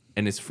it,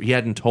 and he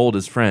hadn't told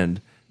his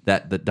friend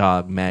that the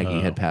dog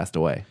Maggie had passed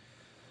away.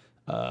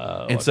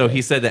 And so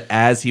he said that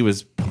as he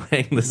was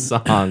playing the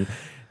song,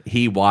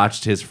 he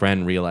watched his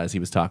friend realize he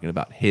was talking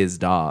about his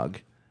dog.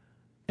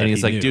 And That he's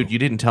he like, knew. dude, you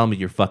didn't tell me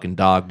your fucking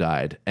dog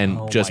died, and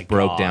Oh just my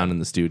broke God. down in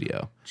the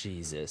studio.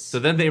 Jesus. So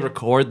then they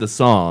record the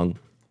song,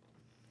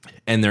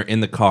 and they're in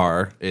the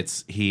car.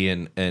 It's he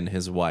and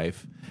his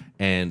wife,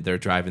 and they're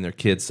driving their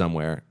kids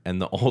somewhere.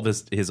 And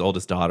his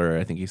oldest daughter,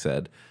 I think he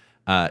said,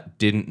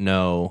 didn't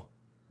know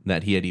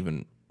that he had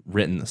even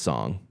written the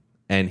song,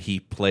 and he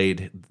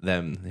played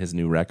them his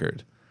new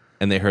record,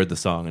 and they heard the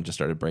song and just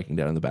started breaking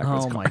down in the back of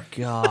his Oh car. my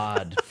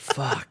god.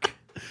 Fuck.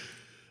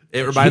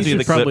 It reminds me he of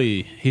the should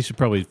clip. he should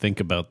probably think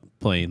about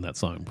playing that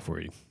song before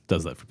he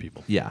does that for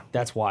people. Yeah,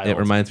 That's wild. It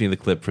reminds me of the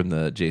clip from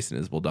the Jason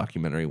Isbell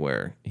documentary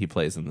where he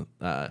plays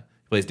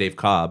plays Dave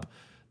Cobb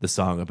the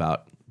song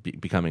about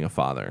becoming a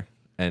father,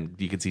 and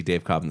you can see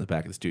Dave Cobb in the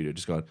back of the studio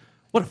just going,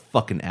 "What a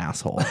fucking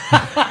asshole!"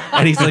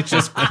 And he's like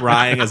just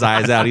crying his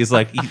eyes out. He's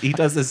like, he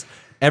does this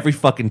every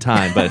fucking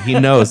time, but he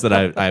knows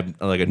that I'm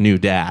like a new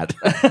dad.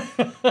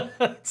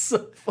 so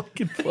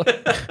fucking funny.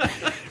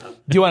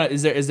 Do you want to?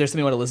 Is there something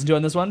you want to listen to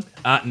on this one?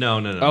 No,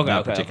 Okay, not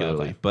okay,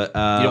 particularly. okay. But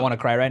You don't want to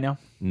cry right now?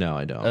 no,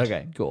 I don't.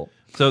 Okay, cool.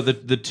 So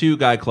the two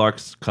Guy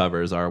Clark's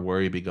covers are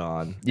 "Worry Be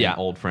Gone" Yeah. and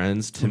 "Old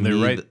Friends." To And they're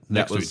me, right that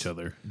next to was- each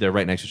other. They're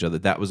right next to each other.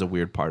 That was a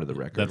weird part of the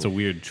record. That's a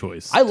weird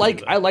choice. I to do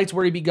liked that.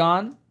 Where He Be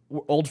Gone.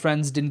 Old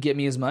Friends didn't get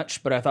me as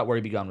much, but I thought Where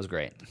He Be Gone was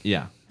great.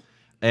 Yeah.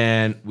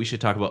 And we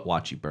should talk about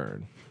 "Watch You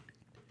Burn."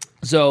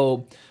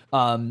 So,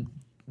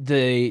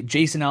 the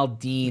Jason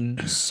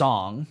Aldean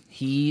song,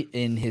 he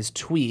in his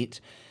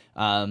tweet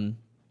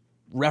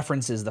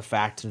references the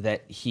fact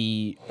that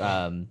he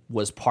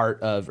was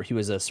he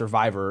was a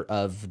survivor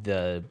of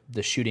the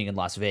shooting in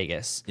Las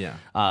Vegas. Yeah.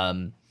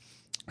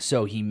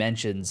 So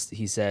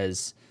he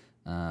says,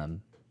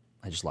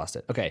 I just lost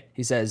it. Okay.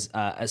 He says,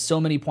 as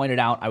so many pointed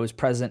out, I was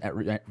present at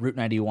Route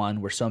 91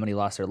 where so many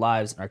lost their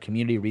lives, and our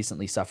community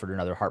recently suffered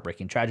another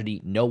heartbreaking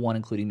tragedy. No one,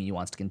 including me,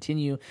 wants to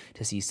continue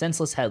to see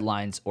senseless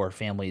headlines or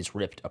families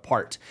ripped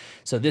apart.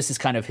 So this is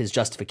kind of his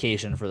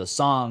justification for the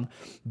song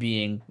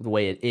being the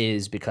way it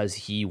is because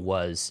he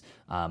was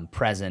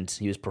present.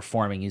 He was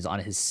performing. He was on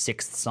his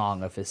 6th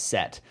song of his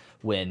set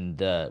when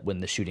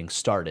the shooting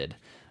started.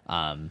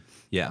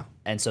 Yeah.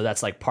 And so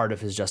that's like part of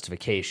his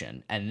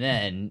justification. And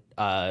then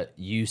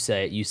you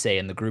say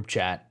in the group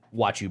chat,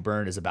 "Watch You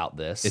Burn" is about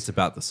this. It's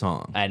about the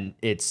song. And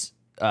it's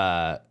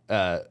about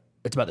the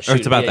Or shooting.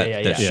 it's about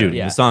that shooting.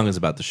 Yeah. The song is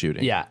about the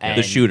shooting. Yeah, the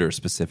and- shooter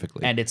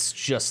specifically. And it's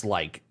just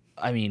like,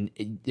 I mean,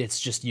 it's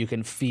just, you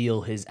can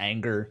feel his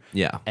anger.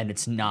 Yeah. And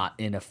it's not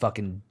in a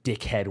fucking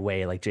dickhead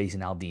way like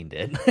Jason Aldean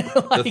did.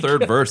 The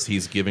third verse,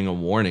 he's giving a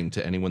warning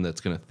to anyone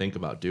that's going to think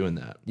about doing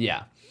that.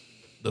 Yeah.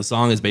 The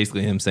song is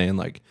basically him saying,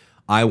 like,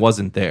 I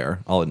wasn't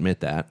there. I'll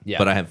admit that. Yeah.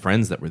 But I have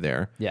friends that were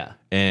there. Yeah.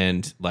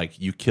 And,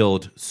 like, you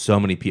killed so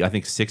many people. I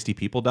think 60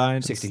 people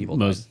died. 60 people.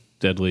 Most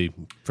deadly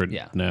for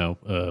Yeah. now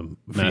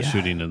mass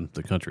shooting in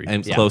the country.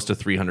 And close to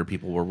 300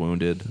 people were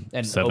wounded.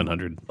 And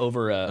 700.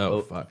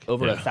 Over fuck.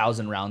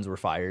 1,000 rounds were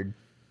fired.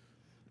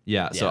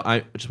 Yeah, so Yeah. I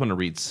just want to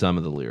read some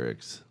of the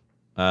lyrics.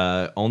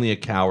 Only a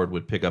coward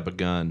would pick up a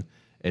gun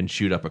and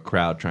shoot up a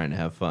crowd trying to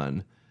have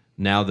fun.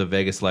 Now the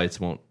Vegas lights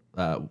won't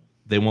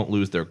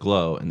lose their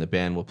glow, and the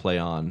band will play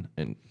on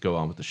and go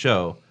on with the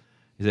show.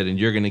 He said, and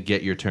you're going to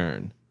get your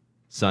turn.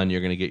 Son,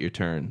 you're going to get your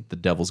turn. The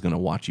devil's going to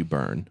watch you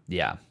burn.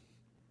 Yeah.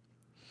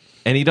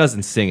 And he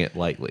doesn't sing it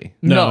lightly.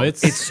 No, it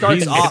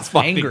starts he's- off it's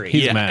fucking- angry.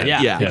 he's Yeah, mad.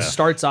 Yeah. yeah. It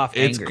starts off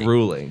It's angry.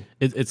 grueling.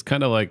 It's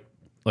kind of like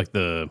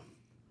the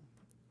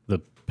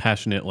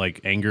passionate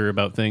like anger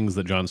about things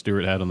that Jon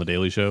Stewart had on the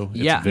Daily Show.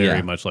 It's Yeah. very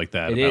Yeah. much like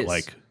that. It About is.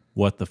 like,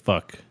 what the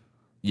fuck?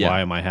 Yeah.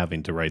 Why am I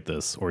having to write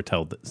this or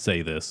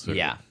say this? Or-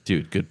 Yeah.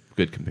 Dude,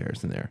 good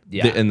comparison there.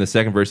 Yeah. In the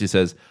second verse, he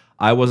says,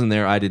 I wasn't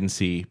there, I didn't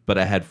see, but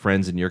I had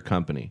friends in your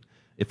company.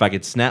 If I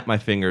could snap my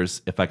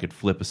fingers, if I could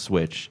flip a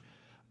switch,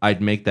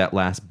 I'd make that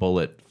last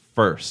bullet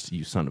first,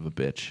 you son of a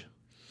bitch.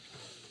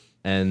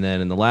 And then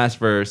in the last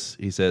verse,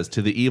 he says,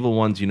 to the evil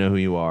ones, you know who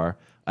you are.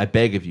 I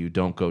beg of you,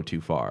 don't go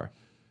too far.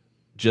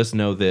 Just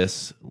know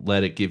this,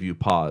 let it give you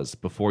pause.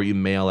 Before you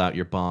mail out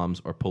your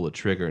bombs or pull a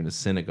trigger in a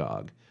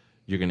synagogue,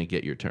 you're going to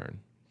get your turn.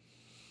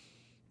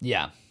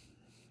 Yeah.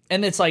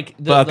 And it's like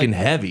Fucking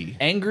heavy.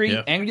 angry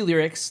Yeah.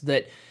 lyrics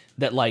that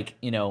like,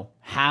 you know,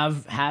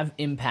 have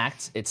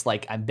impact. It's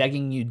like, I'm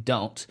begging you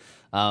don't.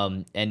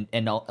 And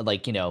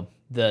like, you know,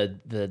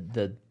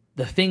 the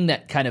thing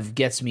that kind of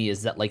gets me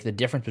is that like the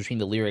difference between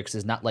the lyrics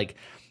is not like,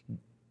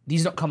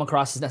 these don't come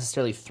across as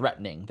necessarily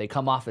threatening. They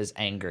come off as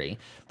angry.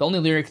 The only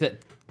lyric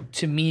that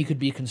to me could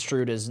be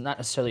construed as not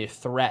necessarily a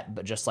threat,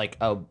 but just like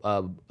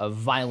a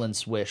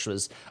violence wish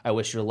was, I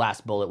wish your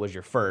last bullet was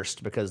your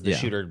first, because the Yeah.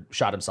 shooter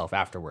shot himself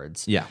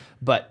afterwards. Yeah.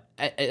 But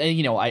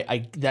you know,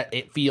 I that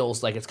it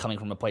feels like it's coming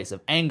from a place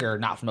of anger,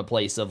 not from a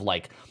place of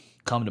like,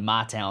 come to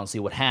my town, see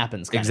what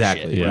happens. Kind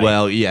Exactly. Of shit, Yeah. right?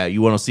 Well, yeah,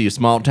 you want to see a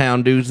small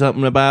town do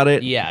something about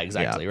it? Yeah,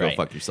 exactly, Go right.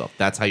 fuck yourself.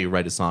 That's how you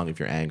write a song if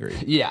you're angry.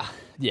 Yeah.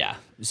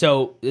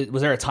 So,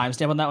 was there a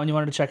timestamp on that one you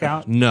wanted to check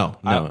out? No.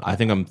 I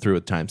think I'm through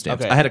with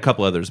timestamps. Okay. I had a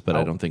couple others, but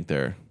I don't think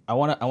they're. I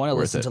want to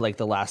listen it. to like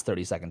the last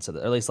 30 seconds of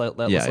the, or at least like,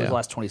 Yeah, the yeah.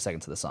 last 20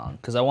 seconds of the song,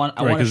 because I want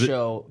Right, to 'cause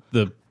show.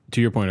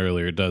 to your point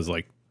earlier, it does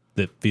like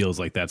that feels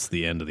like that's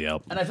the end of the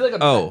album. And I feel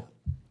like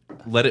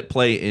Let it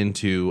play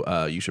into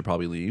You Should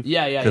Probably Leave.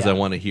 Yeah, Because I yeah.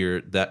 want to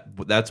hear that.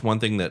 That's one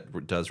thing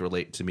that does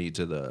relate to me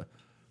to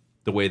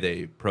the way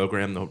they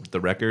program the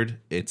record.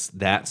 It's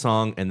that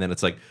song, and then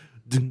it's like.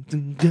 Dun,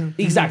 dun, dun,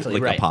 Exactly,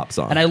 like right. a pop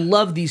song. And I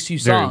love these two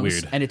Very songs,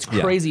 weird. and it's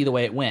Yeah. crazy the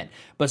way it went.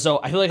 But so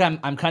I feel like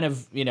I'm kind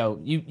of, you know,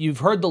 you've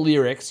heard the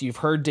lyrics, you've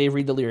heard Dave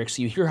read the lyrics,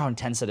 so you hear how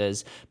intense it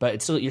is, but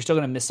it's still, you're still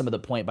going to miss some of the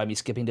point by me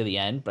skipping to the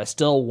end. But I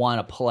still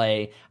want to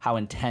play how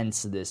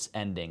intense this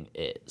ending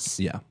is.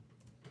 Yeah.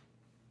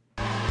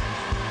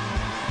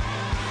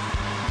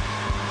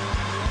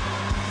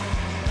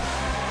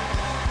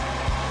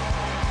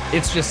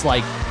 It's just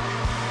like,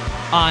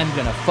 I'm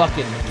gonna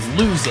fucking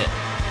lose it.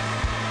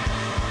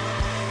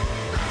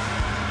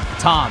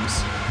 Tom's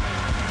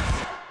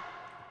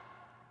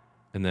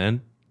And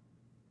then.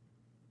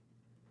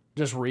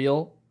 just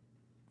real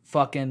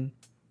fucking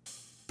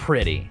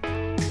pretty.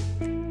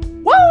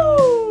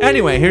 Woo!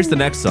 Anyway, here's the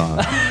next song.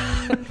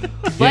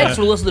 Thanks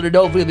for listening to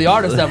Don't Feed the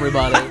Artist,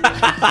 everybody.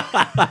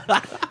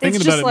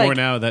 Thinking just about it more like-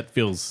 now, that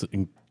feels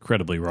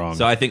incredibly wrong.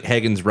 So I think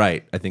Hagen's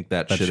right. I think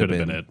that should have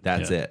been it.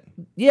 That's Yeah. it.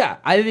 Yeah,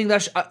 I think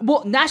that's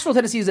well. Nashville,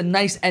 Tennessee is a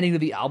nice ending to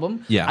the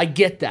album. Yeah. I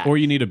get that. or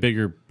you need a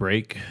bigger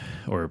break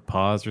or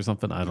pause or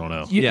something. I don't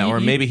know. Yeah, or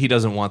maybe he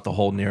doesn't want the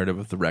whole narrative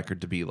of the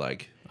record to be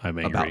like I'm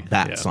angry. about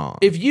that Yeah. song.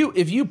 if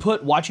you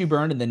put "Watch You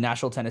Burn" in the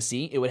Nashville,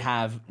 Tennessee, it would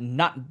have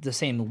not the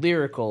same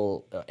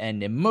lyrical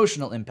and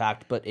emotional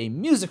impact, but a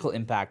musical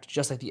impact,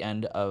 just like the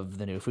end of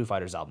the new Foo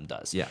Fighters album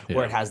does. Yeah.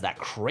 where it has that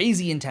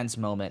crazy intense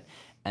moment,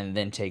 and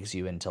then takes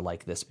you into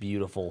like this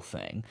beautiful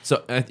thing.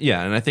 So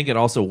yeah, and I think it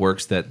also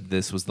works that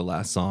this was the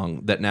last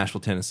song, that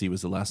Nashville, Tennessee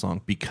was the last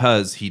song,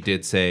 because he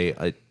did say,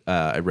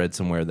 I read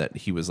somewhere that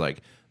he was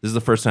like, this is the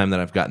first time that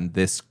I've gotten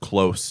this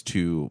close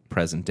to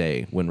present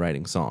day when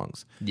writing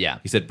songs. Yeah.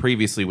 He said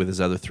previously with his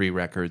other 3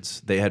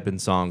 records, they had been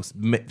songs,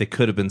 they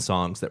could have been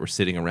songs that were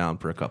sitting around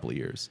for a couple of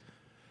years.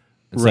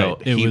 And Right. so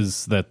It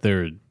was that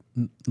they're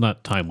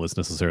not timeless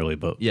necessarily,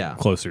 but Yeah.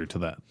 closer to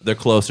that. they're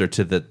closer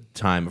to the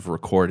time of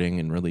recording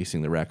and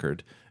releasing the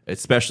record,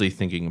 especially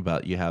thinking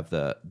about you have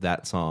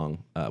that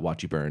song,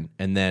 Watch You Burn,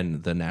 and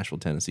then the Nashville,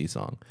 Tennessee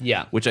song.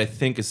 Yeah. Which I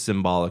think is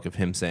symbolic of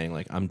him saying,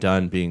 like, I'm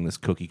done being this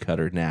cookie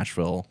cutter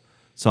Nashville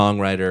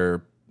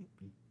songwriter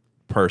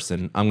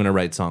person. I'm going to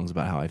write songs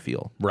about how I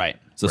feel. Right.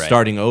 So right.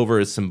 starting over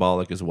is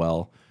symbolic as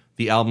well.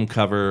 The album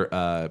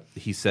cover,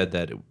 he said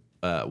that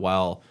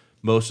while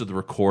most of the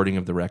recording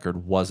of the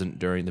record wasn't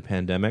during the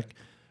pandemic,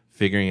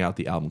 figuring out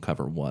the album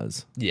cover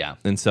was. Yeah.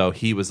 And so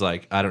he was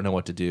like, I don't know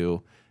what to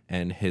do.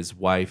 And his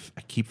wife,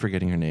 I keep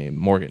forgetting her name,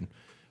 Morgan.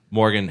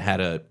 Morgan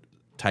had a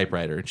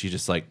typewriter, and she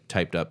just like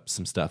typed up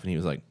some stuff, and he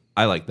was like,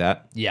 I like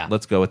that. Yeah.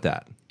 Let's go with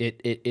that.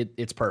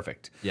 It's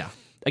perfect. Yeah.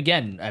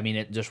 Again, I mean,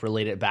 it just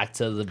related back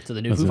to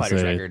the new I was Foo gonna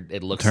Fighters say, record.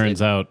 It looks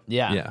turns out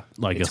yeah, Yeah.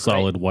 like It's a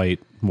solid white,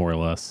 more or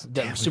less.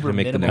 super To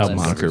make the next minimalist.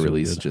 moniker Really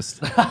release good.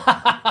 just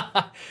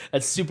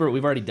That's super.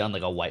 We've already done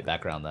like a white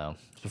background though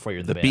before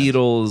you're in the, the band.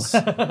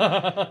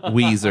 Beatles,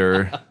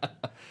 Weezer,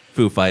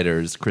 Foo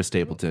Fighters, Chris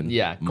Stapleton.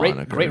 Yeah,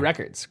 moniker. great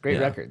records. Great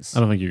Yeah. records.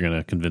 I don't think you're going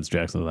to convince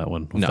Jackson of that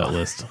one with No. that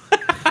list.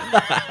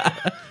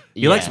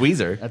 He likes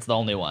Weezer. That's the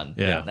only one.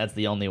 Yeah. That's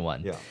the only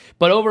one. Yeah.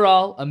 But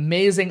overall,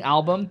 amazing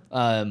album.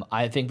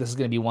 I think this is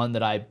going to be one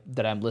that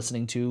I'm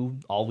listening to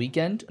all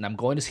weekend, and I'm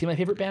going to see my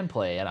favorite band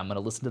play, and I'm going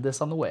to listen to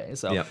this on the way.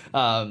 So, Yep.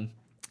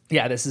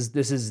 yeah, this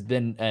has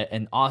been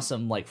an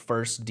awesome like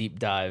first deep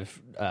dive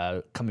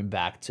coming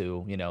back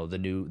to the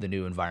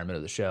new environment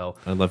of the show.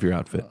 I love your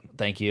outfit.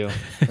 Thank you.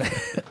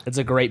 It's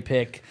a great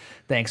pick.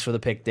 Thanks for the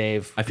pick,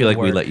 Dave. I feel Good like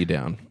we work. let you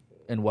down.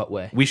 In what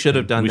way? We should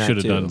have done We that should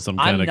have too. done some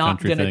kind I'm of not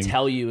country going to thing.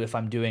 tell you if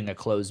I'm doing a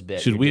closed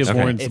bit. Should You're we have just-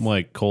 worn if- some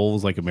like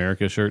Kohl's like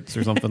America shirts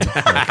or something?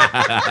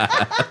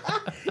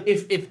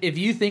 if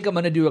you think I'm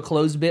going to do a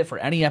closed bit for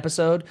any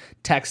episode,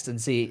 text and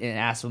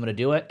ask if I'm going to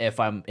do it. If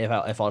I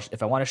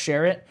want to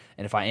share it,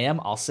 and if I am,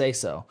 I'll say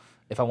so.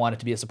 If I want it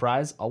to be a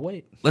surprise, I'll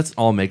wait. Let's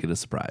all make it a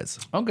surprise.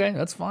 Okay,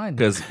 that's fine.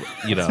 Because,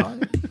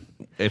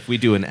 if we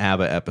do an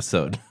ABBA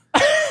episode,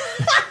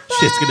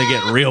 shit's going to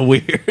get real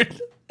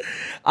weird.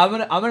 I'm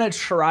gonna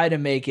try to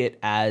make it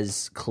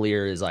as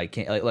clear as I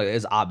can, like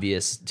as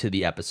obvious to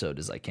the episode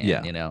as I can.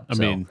 Yeah. I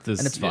mean, this,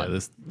 and it's fun. Yeah,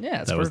 this,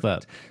 Yeah, it's that was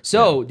perfect. that.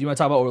 So, do you want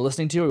to talk about what we're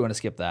listening to, or you want to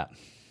skip that?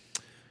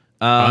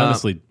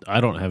 Honestly,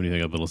 I don't have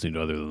anything I've been listening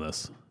to other than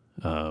this.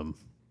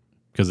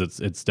 Because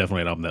it's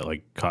definitely an album that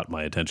like caught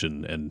my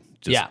attention and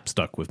just Yeah.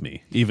 stuck with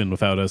me. Even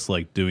without us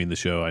like doing the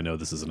show, I know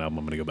this is an album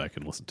I'm going to go back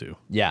and listen to.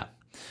 Yeah,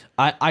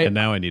 I And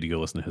now I need to go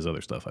listen to his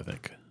other stuff, I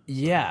think.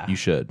 yeah, You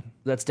should.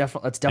 that's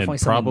definitely And something-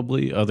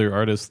 probably other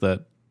artists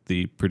that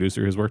the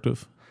producer has worked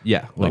with.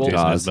 Yeah. Like Like Jason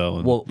Dawes. Isbell.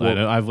 And well- I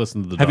know, I've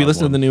listened to the Have you Dawes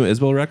listened to the one. new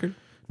Isbell record?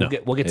 No.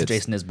 We'll get to It's-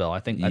 Jason Isbell. I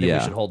think we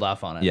Yeah. should hold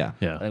off on it. Yeah.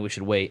 Yeah. I think we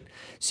should wait.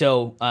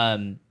 So,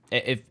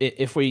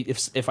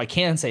 if I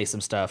can say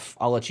some stuff,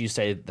 I'll let you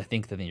say the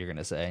thing you're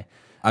gonna say.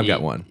 I've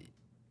got one.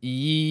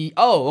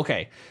 Oh,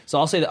 okay. So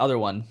I'll say the other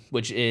one,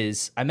 which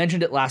is I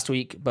mentioned it last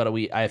week, but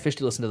I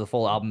officially listened to the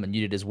full album, and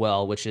you did as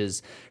well, which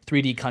is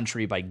 3D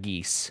Country by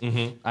Geese.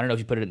 Mm-hmm. I don't know if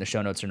you put it in the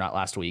show notes or not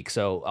last week,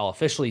 so I'll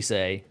officially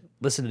say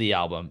listen to the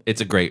album.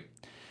 It's a great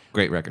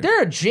record.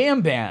 They're a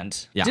jam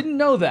band. Yeah. Didn't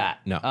know that.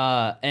 No.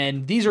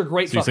 And these are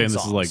great So you're fucking saying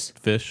songs. this is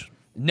like Fish?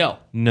 No.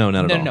 No,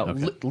 not at all. No.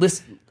 Okay.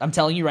 Listen, I'm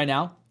telling you right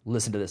now,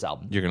 listen to this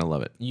album. You're going to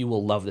love it. You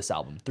will love this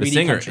album. 3D The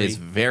singer Country. is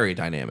very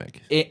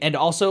dynamic. And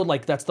also,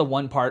 like, that's the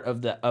one part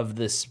of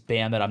this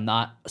band that I'm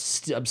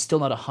still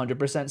not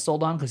 100%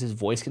 sold on, because his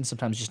voice can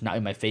sometimes just not be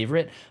my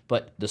favorite.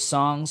 But the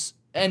songs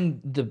and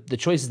the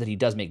choices that he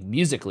does make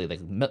musically, like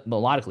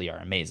melodically, are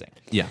amazing.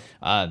 Yeah.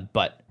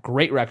 But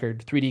great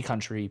record, 3D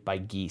Country by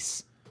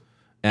Geese.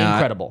 And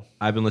Incredible.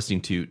 I've been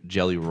listening to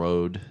Jelly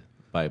Road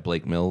by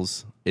Blake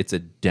Mills. It's a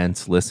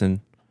dense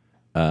listen,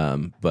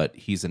 but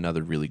he's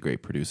another really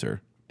great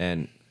producer.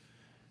 And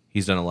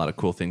he's done a lot of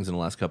cool things in the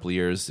last couple of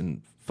years,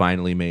 and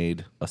finally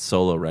made a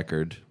solo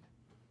record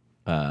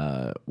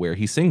where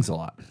he sings a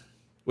lot,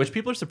 which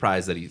people are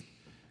surprised that he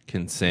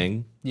can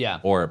sing. Yeah.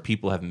 Or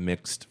people have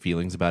mixed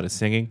feelings about his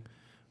singing.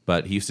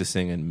 But he used to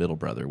sing in Middle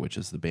Brother, which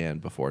is the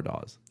band before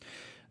Dawes.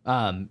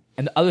 And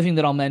the other thing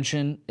that I'll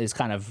mention is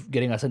kind of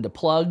getting us into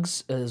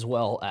plugs as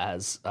well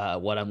as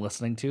what I'm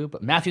listening to.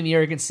 But Matthew and the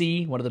Arrogant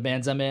Sea, one of the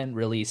bands I'm in,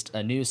 released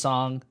a new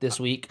song this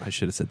week I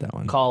should have said that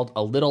one. called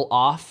 "A Little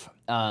Off."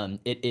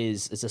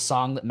 It's a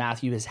song that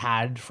Matthew has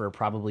had for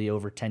probably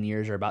over 10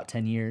 years or about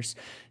 10 years.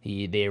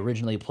 They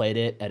originally played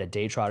it at a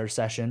Day Trotter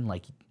session,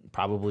 like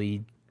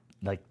probably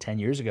like 10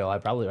 years ago.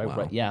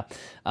 Yeah.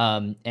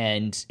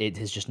 And it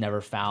has just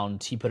never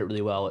found. He put it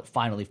really well. It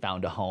finally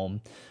found a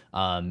home.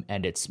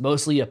 And it's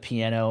mostly a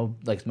piano,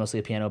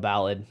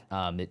 ballad.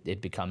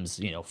 It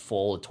becomes,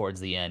 full towards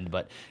the end,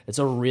 but it's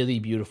a really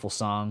beautiful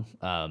song.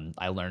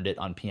 I learned it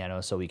on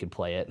piano so we could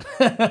play it.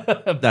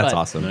 That's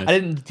awesome. I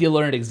didn't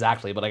learn it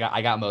exactly, but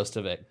I got most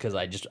of it because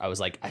I was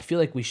like, I feel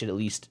like we should at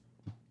least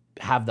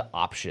have the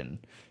option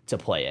to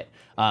play it.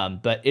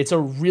 But it's a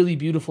really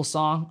beautiful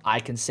song. I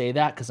can say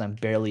that because I'm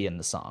barely in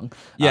the song.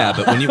 Yeah,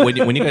 but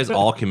when you guys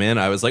all come in,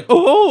 I was like,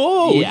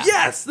 oh, Yeah.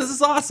 yes, this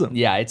is awesome.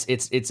 Yeah,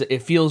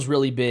 it feels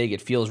really big.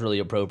 It feels really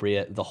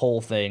appropriate. The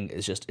whole thing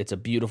is it's a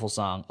beautiful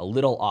song. A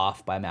Little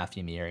Off by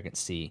Matthew and the Arrogant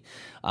Sea.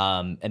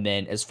 And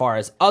then as far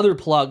as other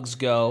plugs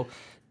go,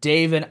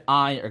 Dave and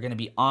I are going to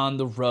be on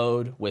the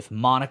road with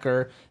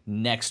Moniker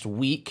next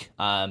week.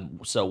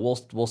 So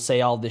we'll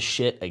say all this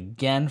shit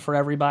again for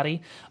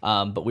everybody.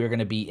 But we're going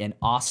to be in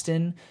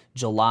Austin,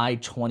 July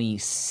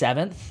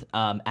 27th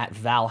at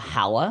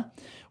Valhalla.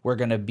 We're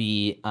going to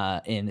be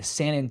in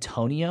San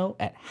Antonio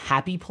at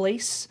Happy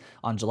Place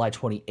on July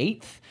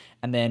 28th.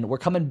 And then we're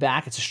coming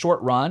back. It's a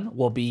short run.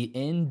 We'll be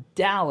in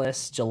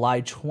Dallas,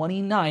 July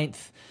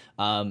 29th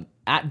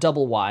at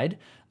Double Wide.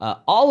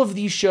 All of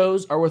these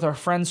shows are with our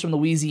friends from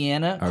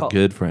Louisiana. Our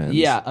good friends.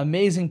 Yeah,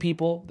 amazing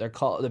people.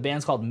 The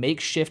band's called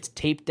Makeshift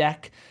Tape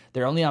Deck.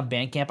 They're only on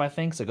Bandcamp, I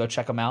think, so go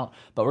check them out.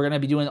 But we're going to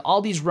be doing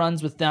all these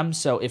runs with them.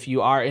 So if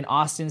you are in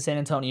Austin, San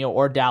Antonio,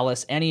 or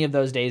Dallas, any of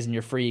those days and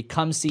you're free,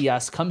 come see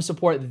us. Come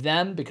support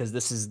them because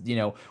this is,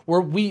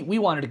 we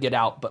wanted to get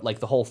out, but like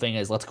the whole thing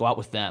is let's go out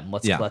with them.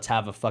 Let's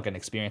have a fucking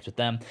experience with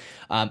them.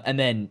 And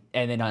then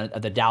on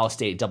the Dallas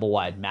State Double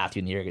Wide,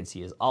 Matthew and the Arrogant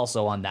Sea is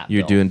also on that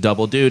You're bill. doing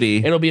double duty.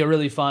 It'll be a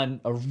really,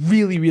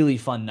 really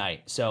fun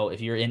night. So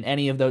if you're in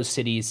any of those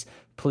cities,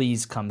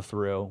 please come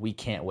through. We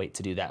can't wait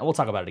to do that. And we'll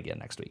talk about it again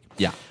next week.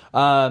 Yeah.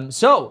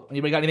 So,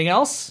 anybody got anything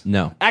else?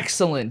 No.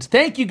 Excellent.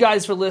 Thank you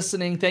guys for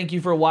listening. Thank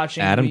you for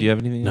watching. Adam, do you have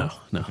anything No, else?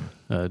 no.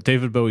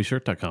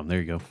 DavidBowieShirt.com. There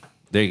you go.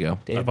 There you go.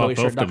 I bought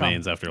both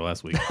domains after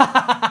last week.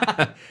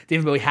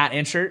 David Bowie hat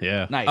and shirt.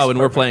 Yeah. Nice. Oh, and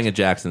we're Perfect. playing at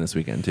Jackson this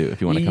weekend, too,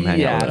 if you want to come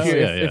hang out with us.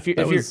 If you're-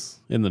 That was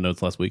in the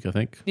notes last week, I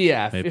think.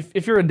 Yeah, Maybe.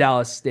 if you're in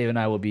Dallas, Dave and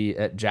I will be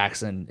at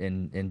Jackson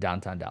in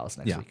downtown Dallas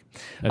next week.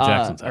 At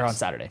Jackson's Or on house.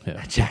 Saturday. Yeah.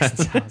 At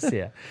Jackson's house,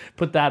 yeah.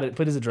 Put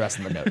his address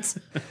in the notes.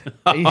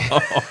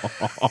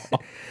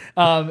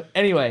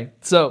 Anyway,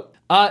 so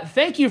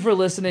thank you for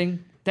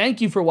listening. Thank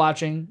you for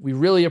watching. We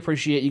really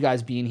appreciate you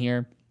guys being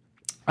here.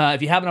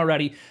 If you haven't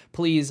already,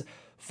 please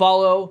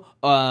follow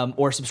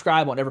or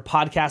subscribe on whatever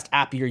podcast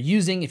app you're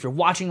using. If you're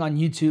watching on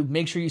YouTube,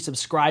 make sure you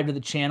subscribe to the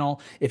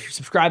channel. If you're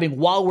subscribing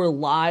while we're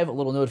live, a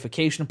little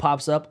notification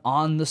pops up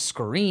on the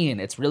screen.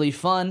 It's really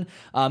fun.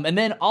 And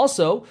then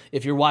also,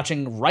 if you're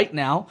watching right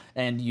now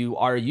and you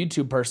are a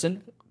YouTube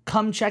person,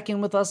 come check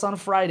in with us on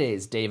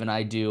Fridays. Dave and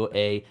I do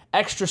a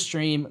extra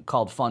stream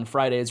called Fun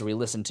Fridays where we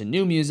listen to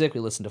new music, we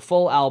listen to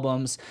full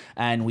albums,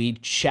 and we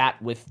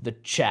chat with the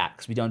chat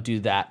because we don't do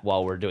that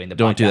while we're doing the podcast.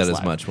 Don't do that as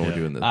live. much when we're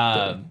doing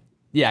the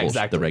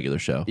Exactly. the regular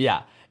show.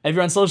 Yeah. If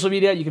you're on social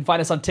media, you can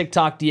find us on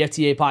TikTok,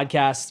 DFTA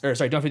Podcast,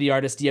 Don't Feed the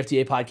Artist,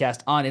 DFTA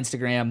Podcast on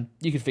Instagram.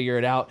 You can figure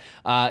it out.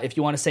 If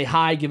you want to say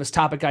hi, give us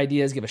topic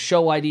ideas, give us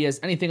show ideas,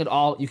 anything at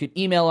all, you can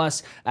email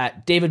us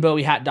at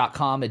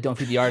davidbowiehat.com at Don't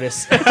Feed the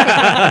Artist.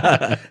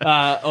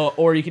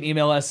 Or you can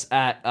email us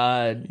at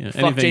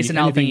fuck Jason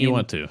Aldean. Anything you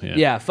want to.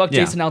 Yeah. Fuck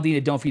Jason Aldean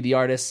at Don't Feed the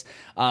Artist.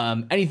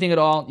 Anything at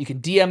all. You can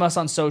DM us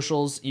on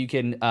socials. You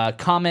can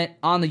comment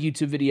on the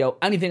YouTube video.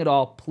 Anything at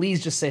all.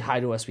 Please just say hi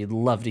to us. We'd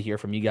love to hear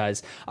from you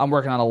guys. I'm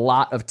working on a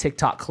lot of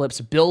TikTok clips,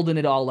 building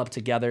it all up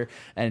together,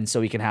 and so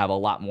we can have a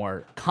lot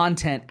more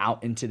content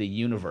out into the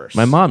universe.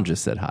 My mom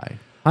just said hi.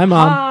 Hi,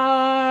 Mom.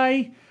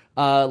 Hi.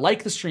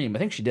 Like the stream. I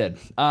think she did.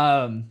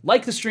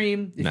 Like the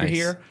stream if you're Nice.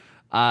 here.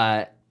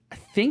 I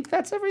think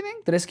that's everything.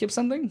 Did I skip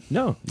something?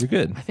 No, you're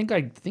good. I think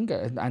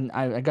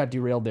I got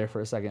derailed there for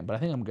a second, but I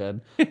think I'm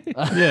good.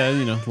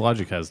 Yeah,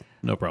 Logic has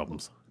no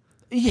problems.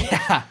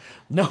 Yeah,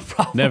 no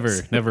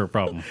problems. Never a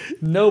problem.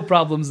 No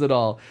problems at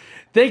all.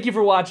 Thank you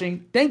for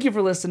watching. Thank you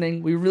for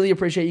listening. We really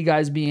appreciate you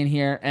guys being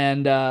here.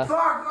 And Fuck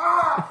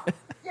off!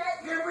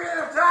 Get rid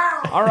of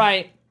town! all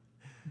right,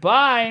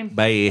 bye.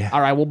 Bye. All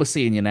right, we'll be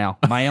seeing you now,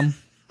 ma'am.